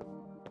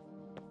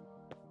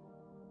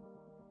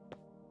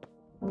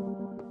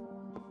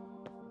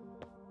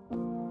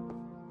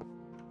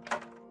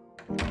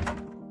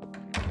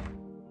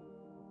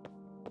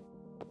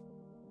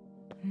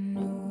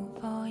 Nu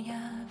hvor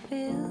jeg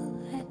ved,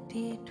 at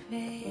dit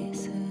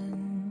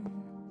væsen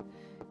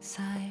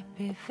sig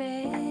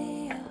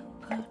bevæger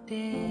på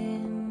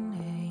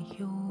denne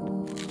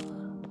jord,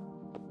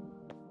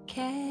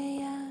 kan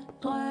jeg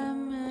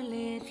drømme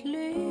lidt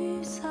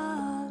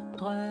lysere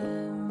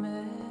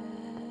drømme.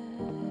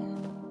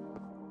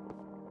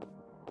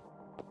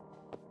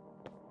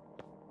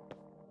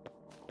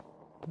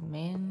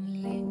 Men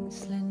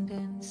længslen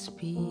den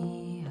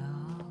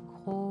spirer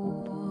og gror.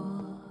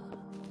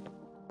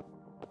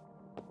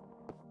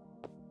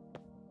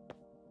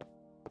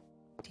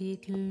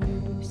 Dit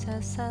lys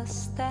er så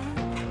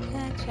stærkt,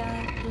 at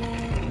jeg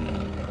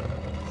blændes.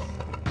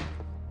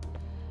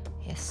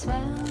 Jeg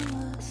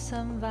sværmer,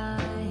 som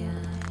var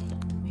jeg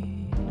en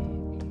myg.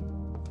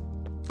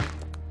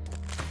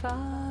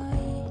 For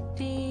i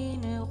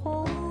dine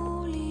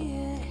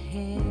rolige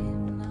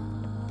hænder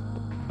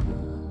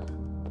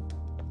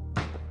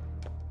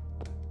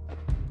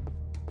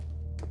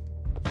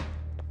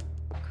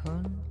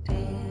kun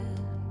der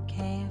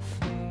kan jeg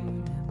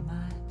føle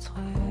mig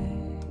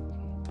tryg.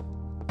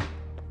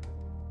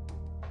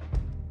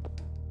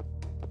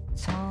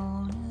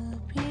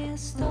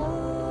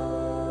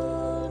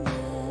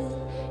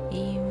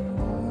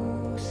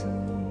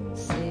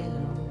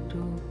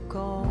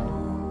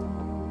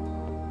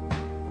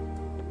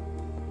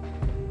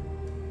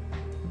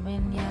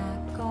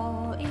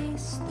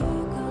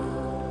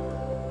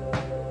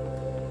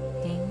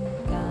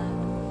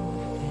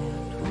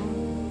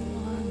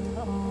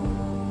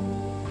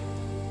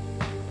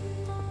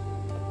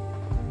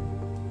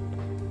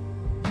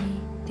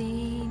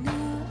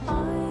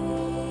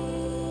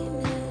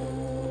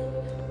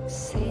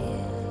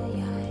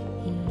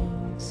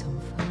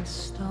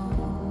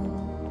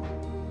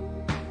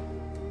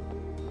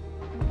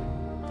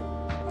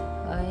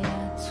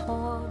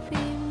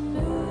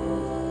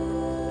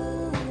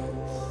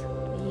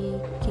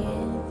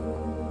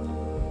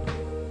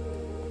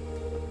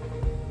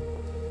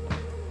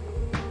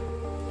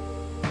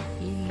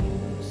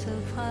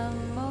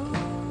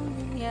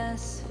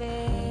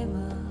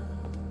 svæver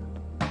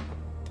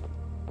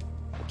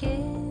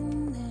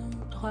gennem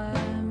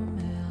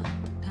drømme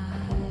om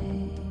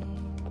dig,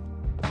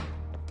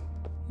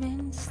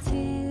 mens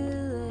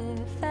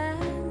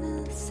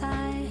tidevandet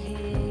sig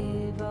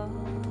hæver.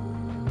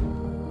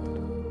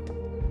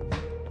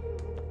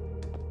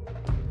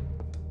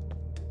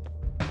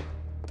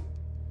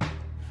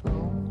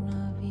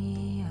 Vågner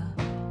vi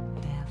op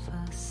hver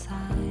for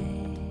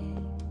sig,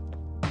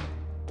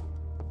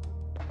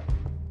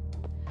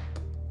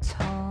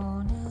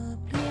 tårnet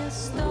bliver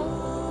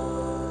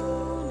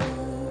stående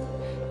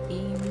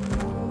i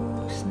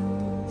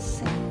mosen,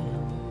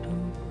 selvom du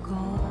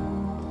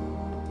går.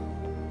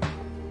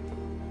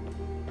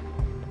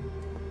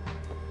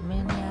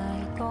 Men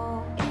jeg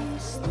går i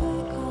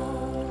stykker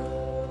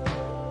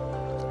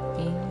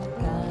en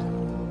gang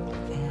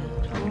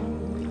hvert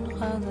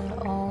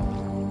 100 år.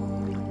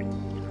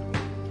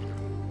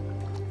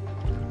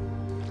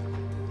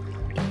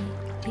 I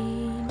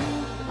dine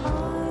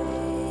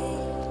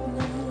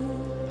øjne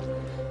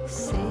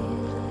ser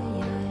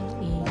jeg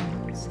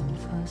en, som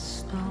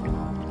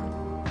forstår,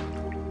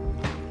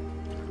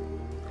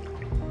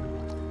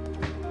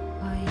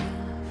 og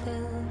jeg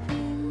ved,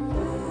 vi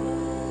mødes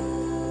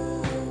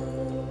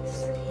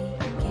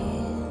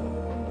igen.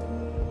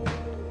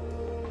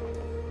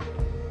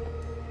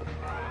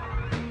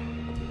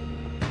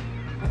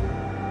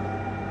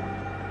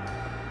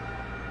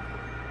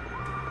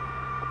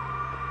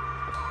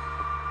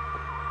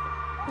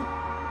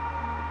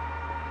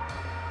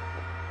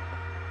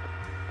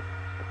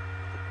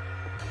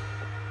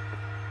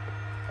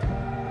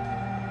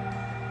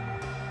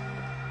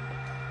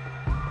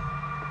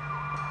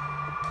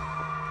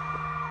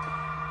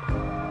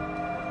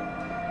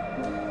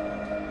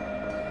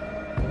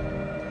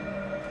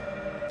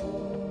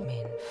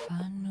 Men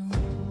for nu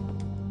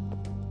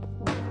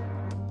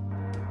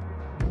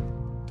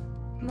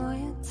må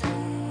jeg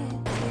tage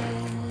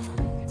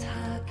den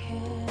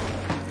takke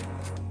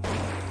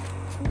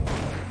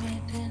med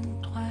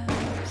den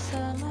drøm, som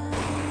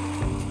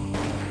er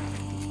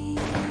min.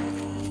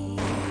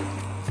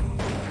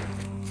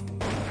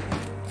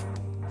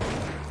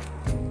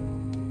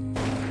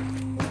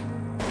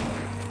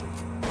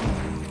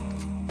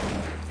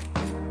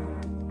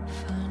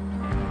 For nu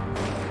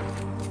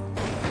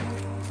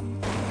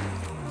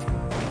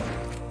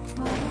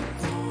må jeg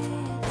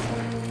tage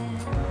den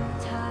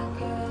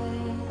takke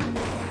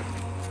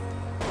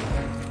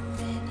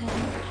med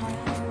den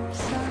drøm,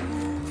 som er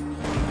min.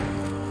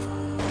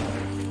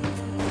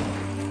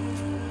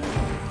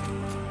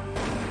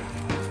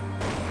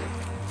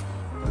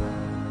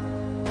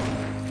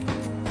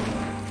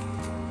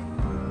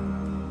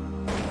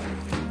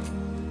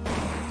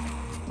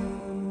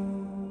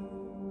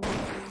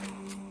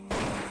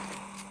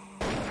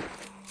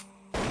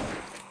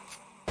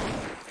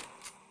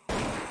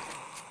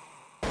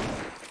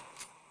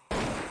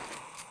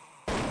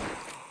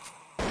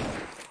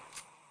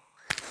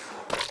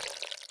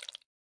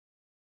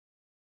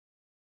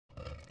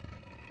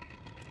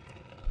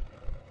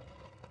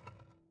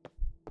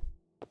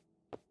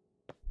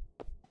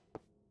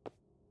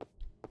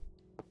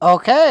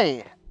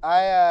 Okay,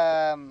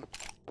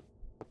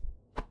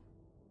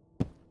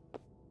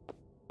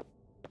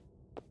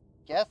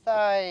 guess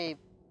I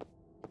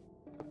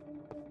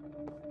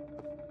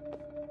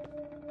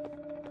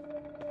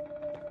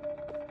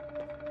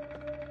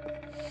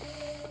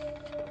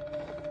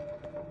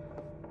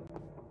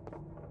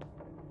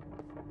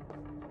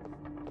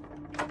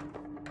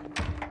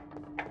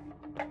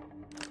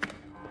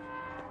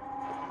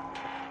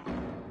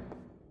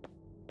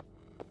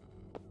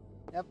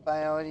Yep,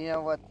 I already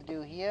know what to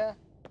do here.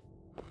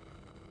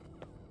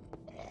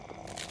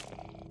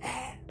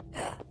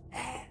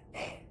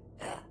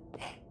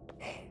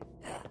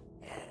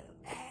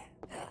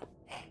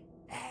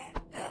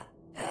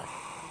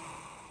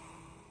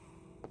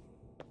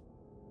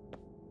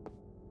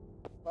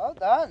 Well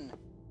done.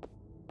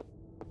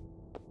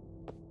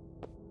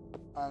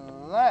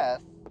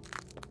 Unless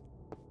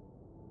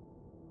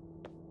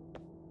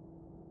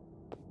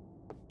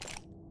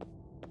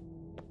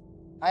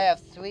I have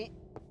three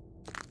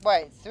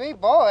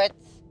bullets.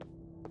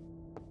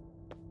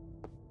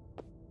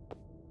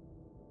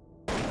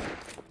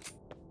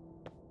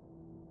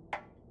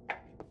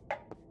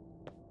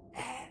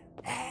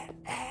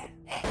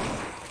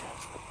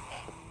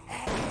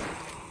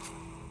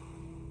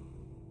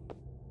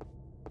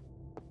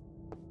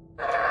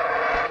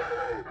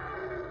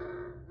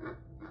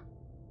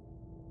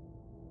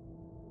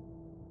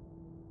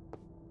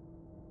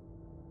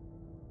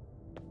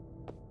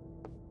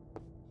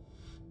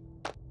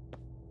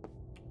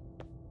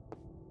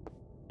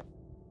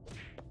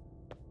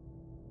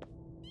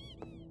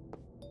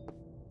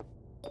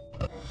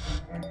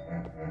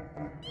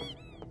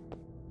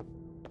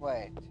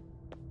 Wait.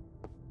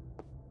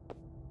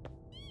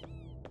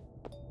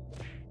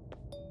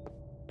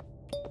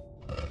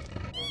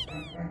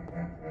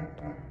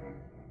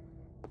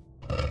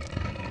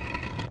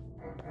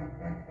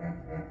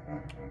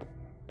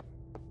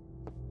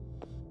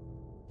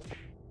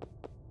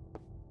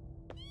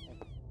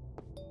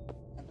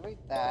 destroy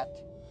that.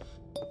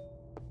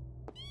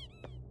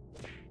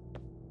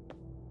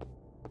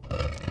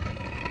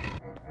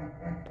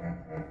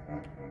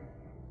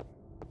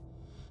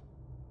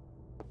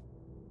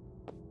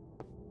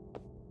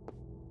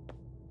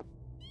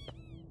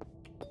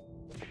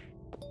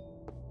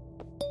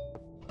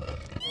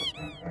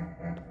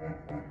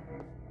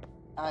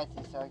 I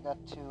see, so I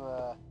got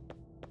to,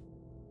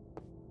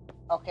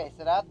 okay,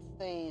 so that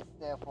stays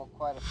there for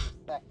quite a few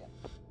seconds.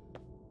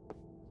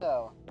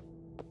 So,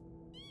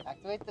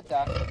 activate the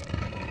duct.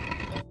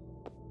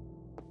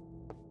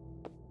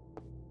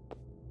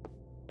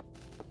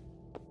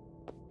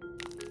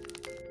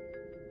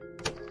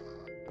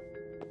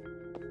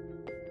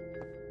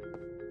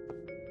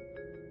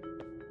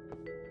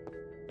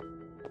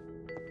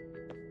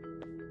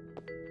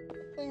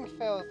 The thing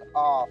feels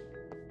off.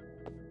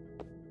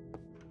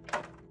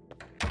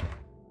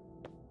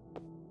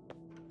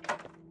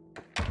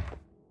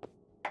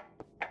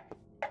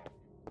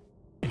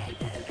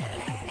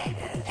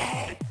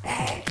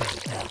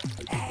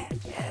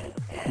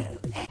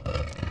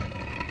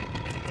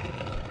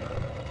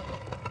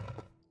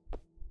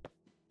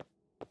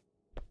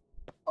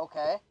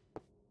 Okay.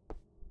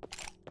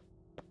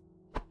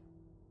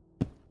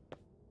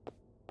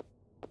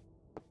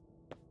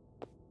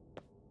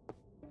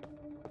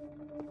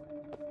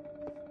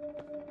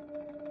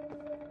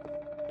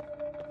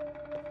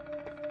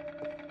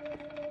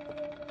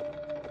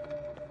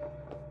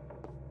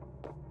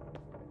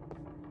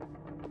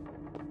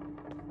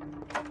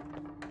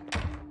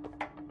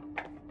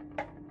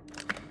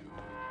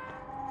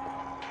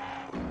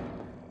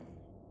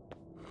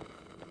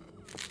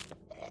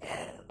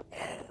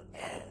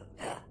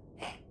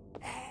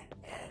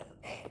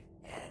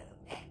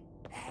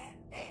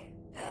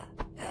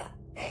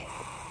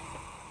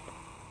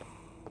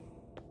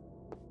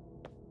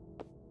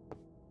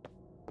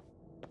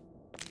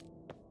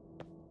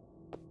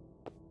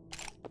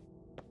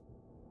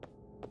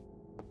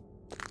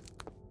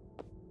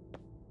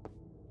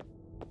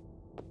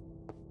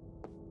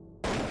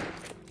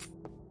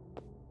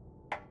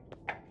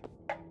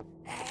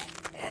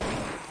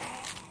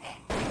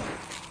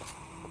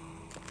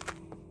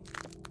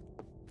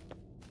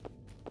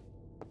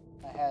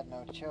 I had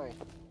no choice.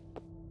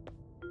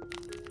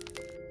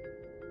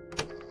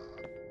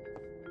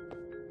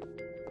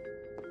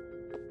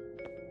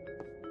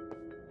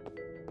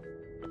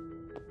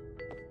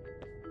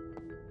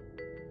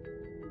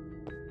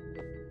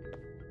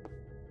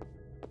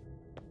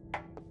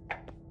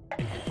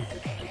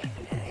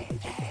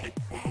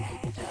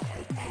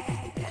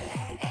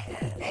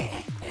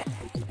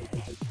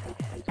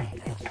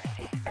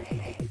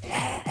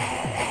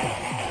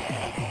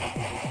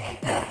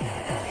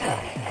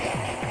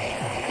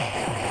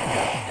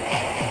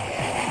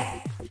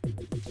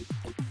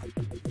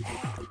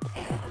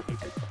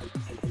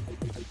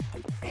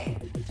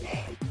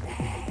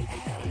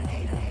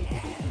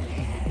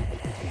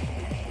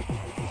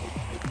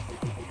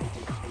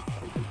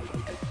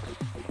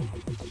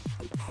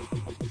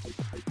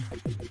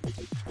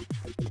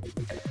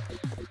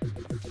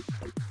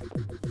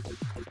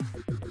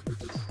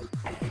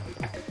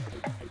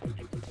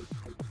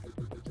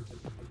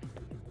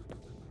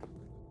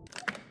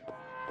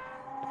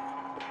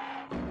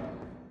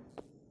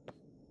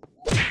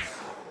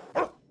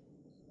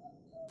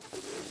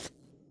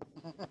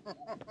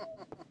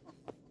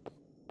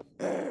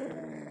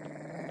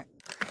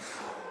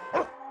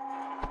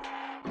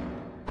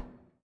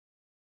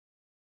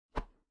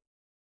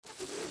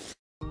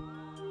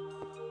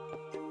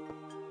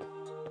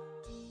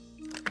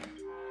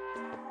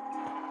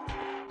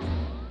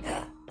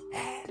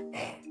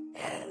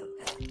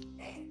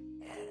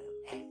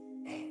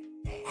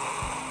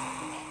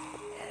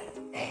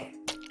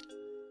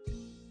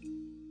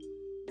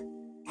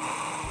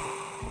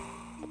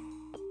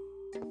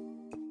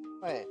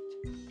 Wait.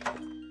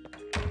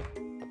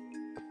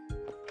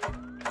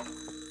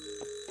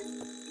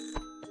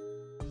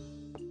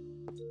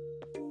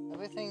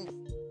 Everything's...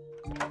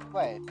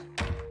 Wait.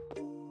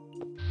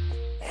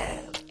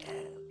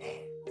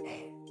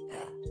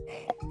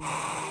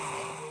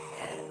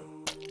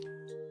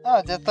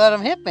 Oh, just let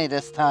him hit me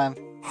this time.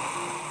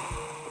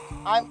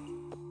 I'm...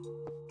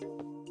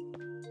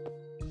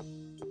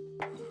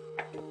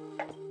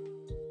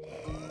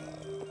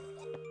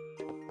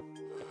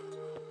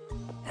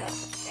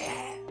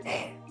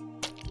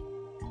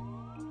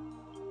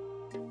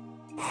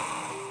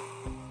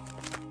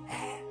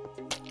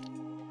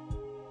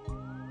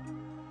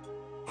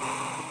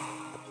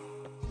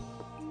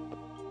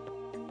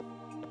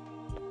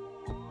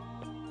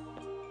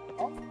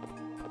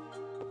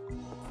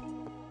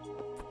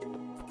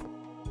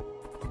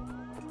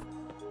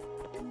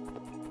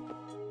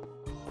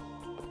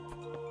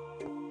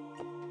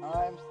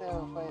 I'm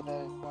still afraid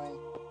that it's going...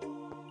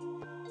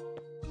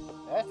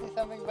 Did I see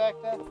something back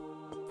there?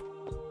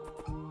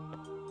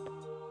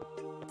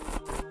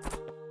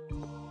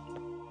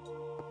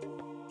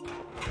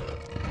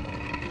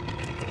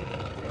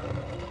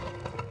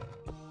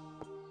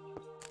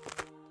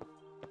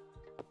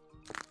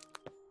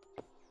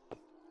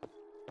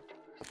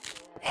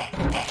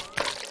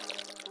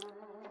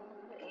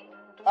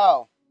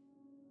 Oh.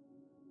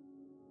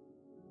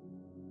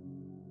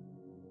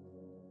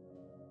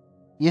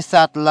 You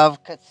thought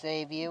love could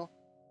save you?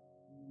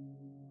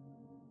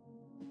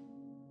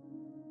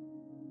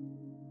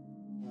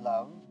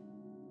 Love?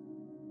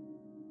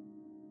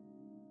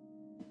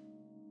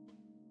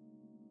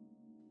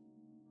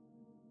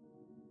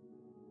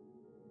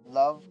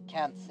 Love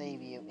can't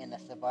save you in a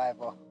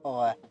survival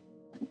horror.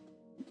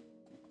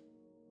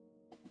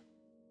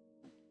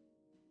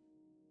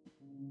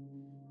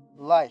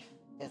 Life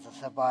is a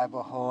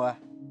survival horror.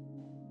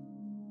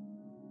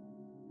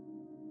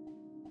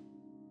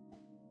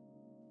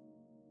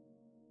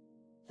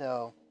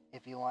 So,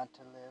 if you want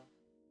to live,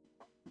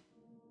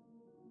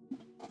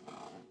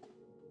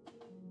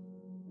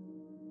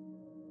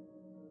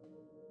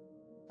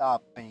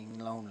 stop being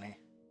lonely.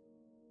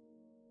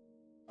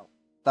 Oh,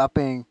 stop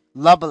being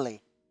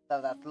lovely.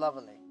 So that's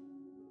lovely.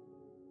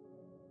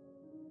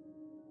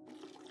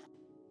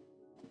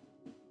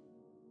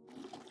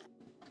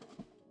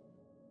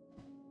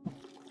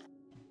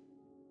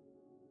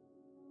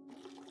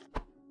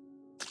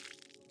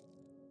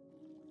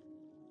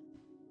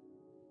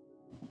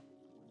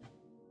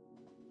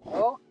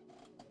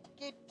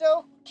 Okie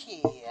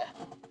dokie.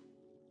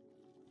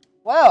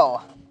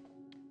 Well,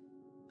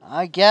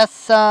 I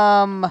guess,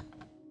 in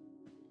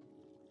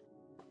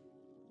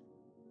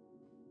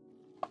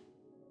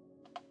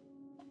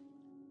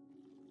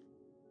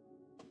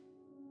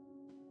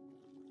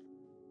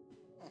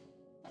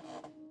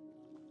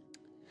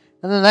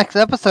the next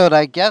episode,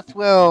 I guess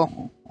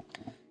we'll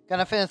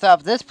gonna finish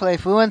off this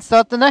playthrough and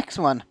start the next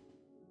one.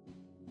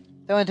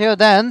 So until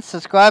then,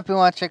 subscribe if you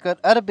want to check out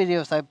other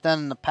videos I've done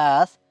in the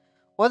past,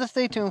 or to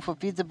stay tuned for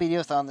future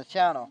videos on the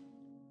channel.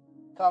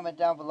 Comment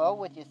down below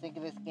what you think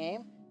of this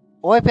game,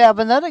 or if you have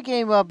another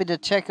game you want me to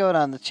check out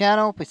on the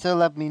channel, be sure to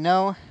let me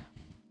know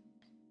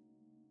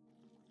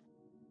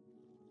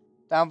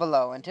down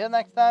below. Until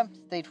next time,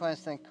 stay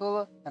 20%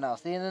 cooler, and I'll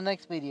see you in the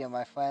next video,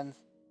 my friends.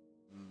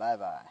 Bye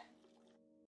bye.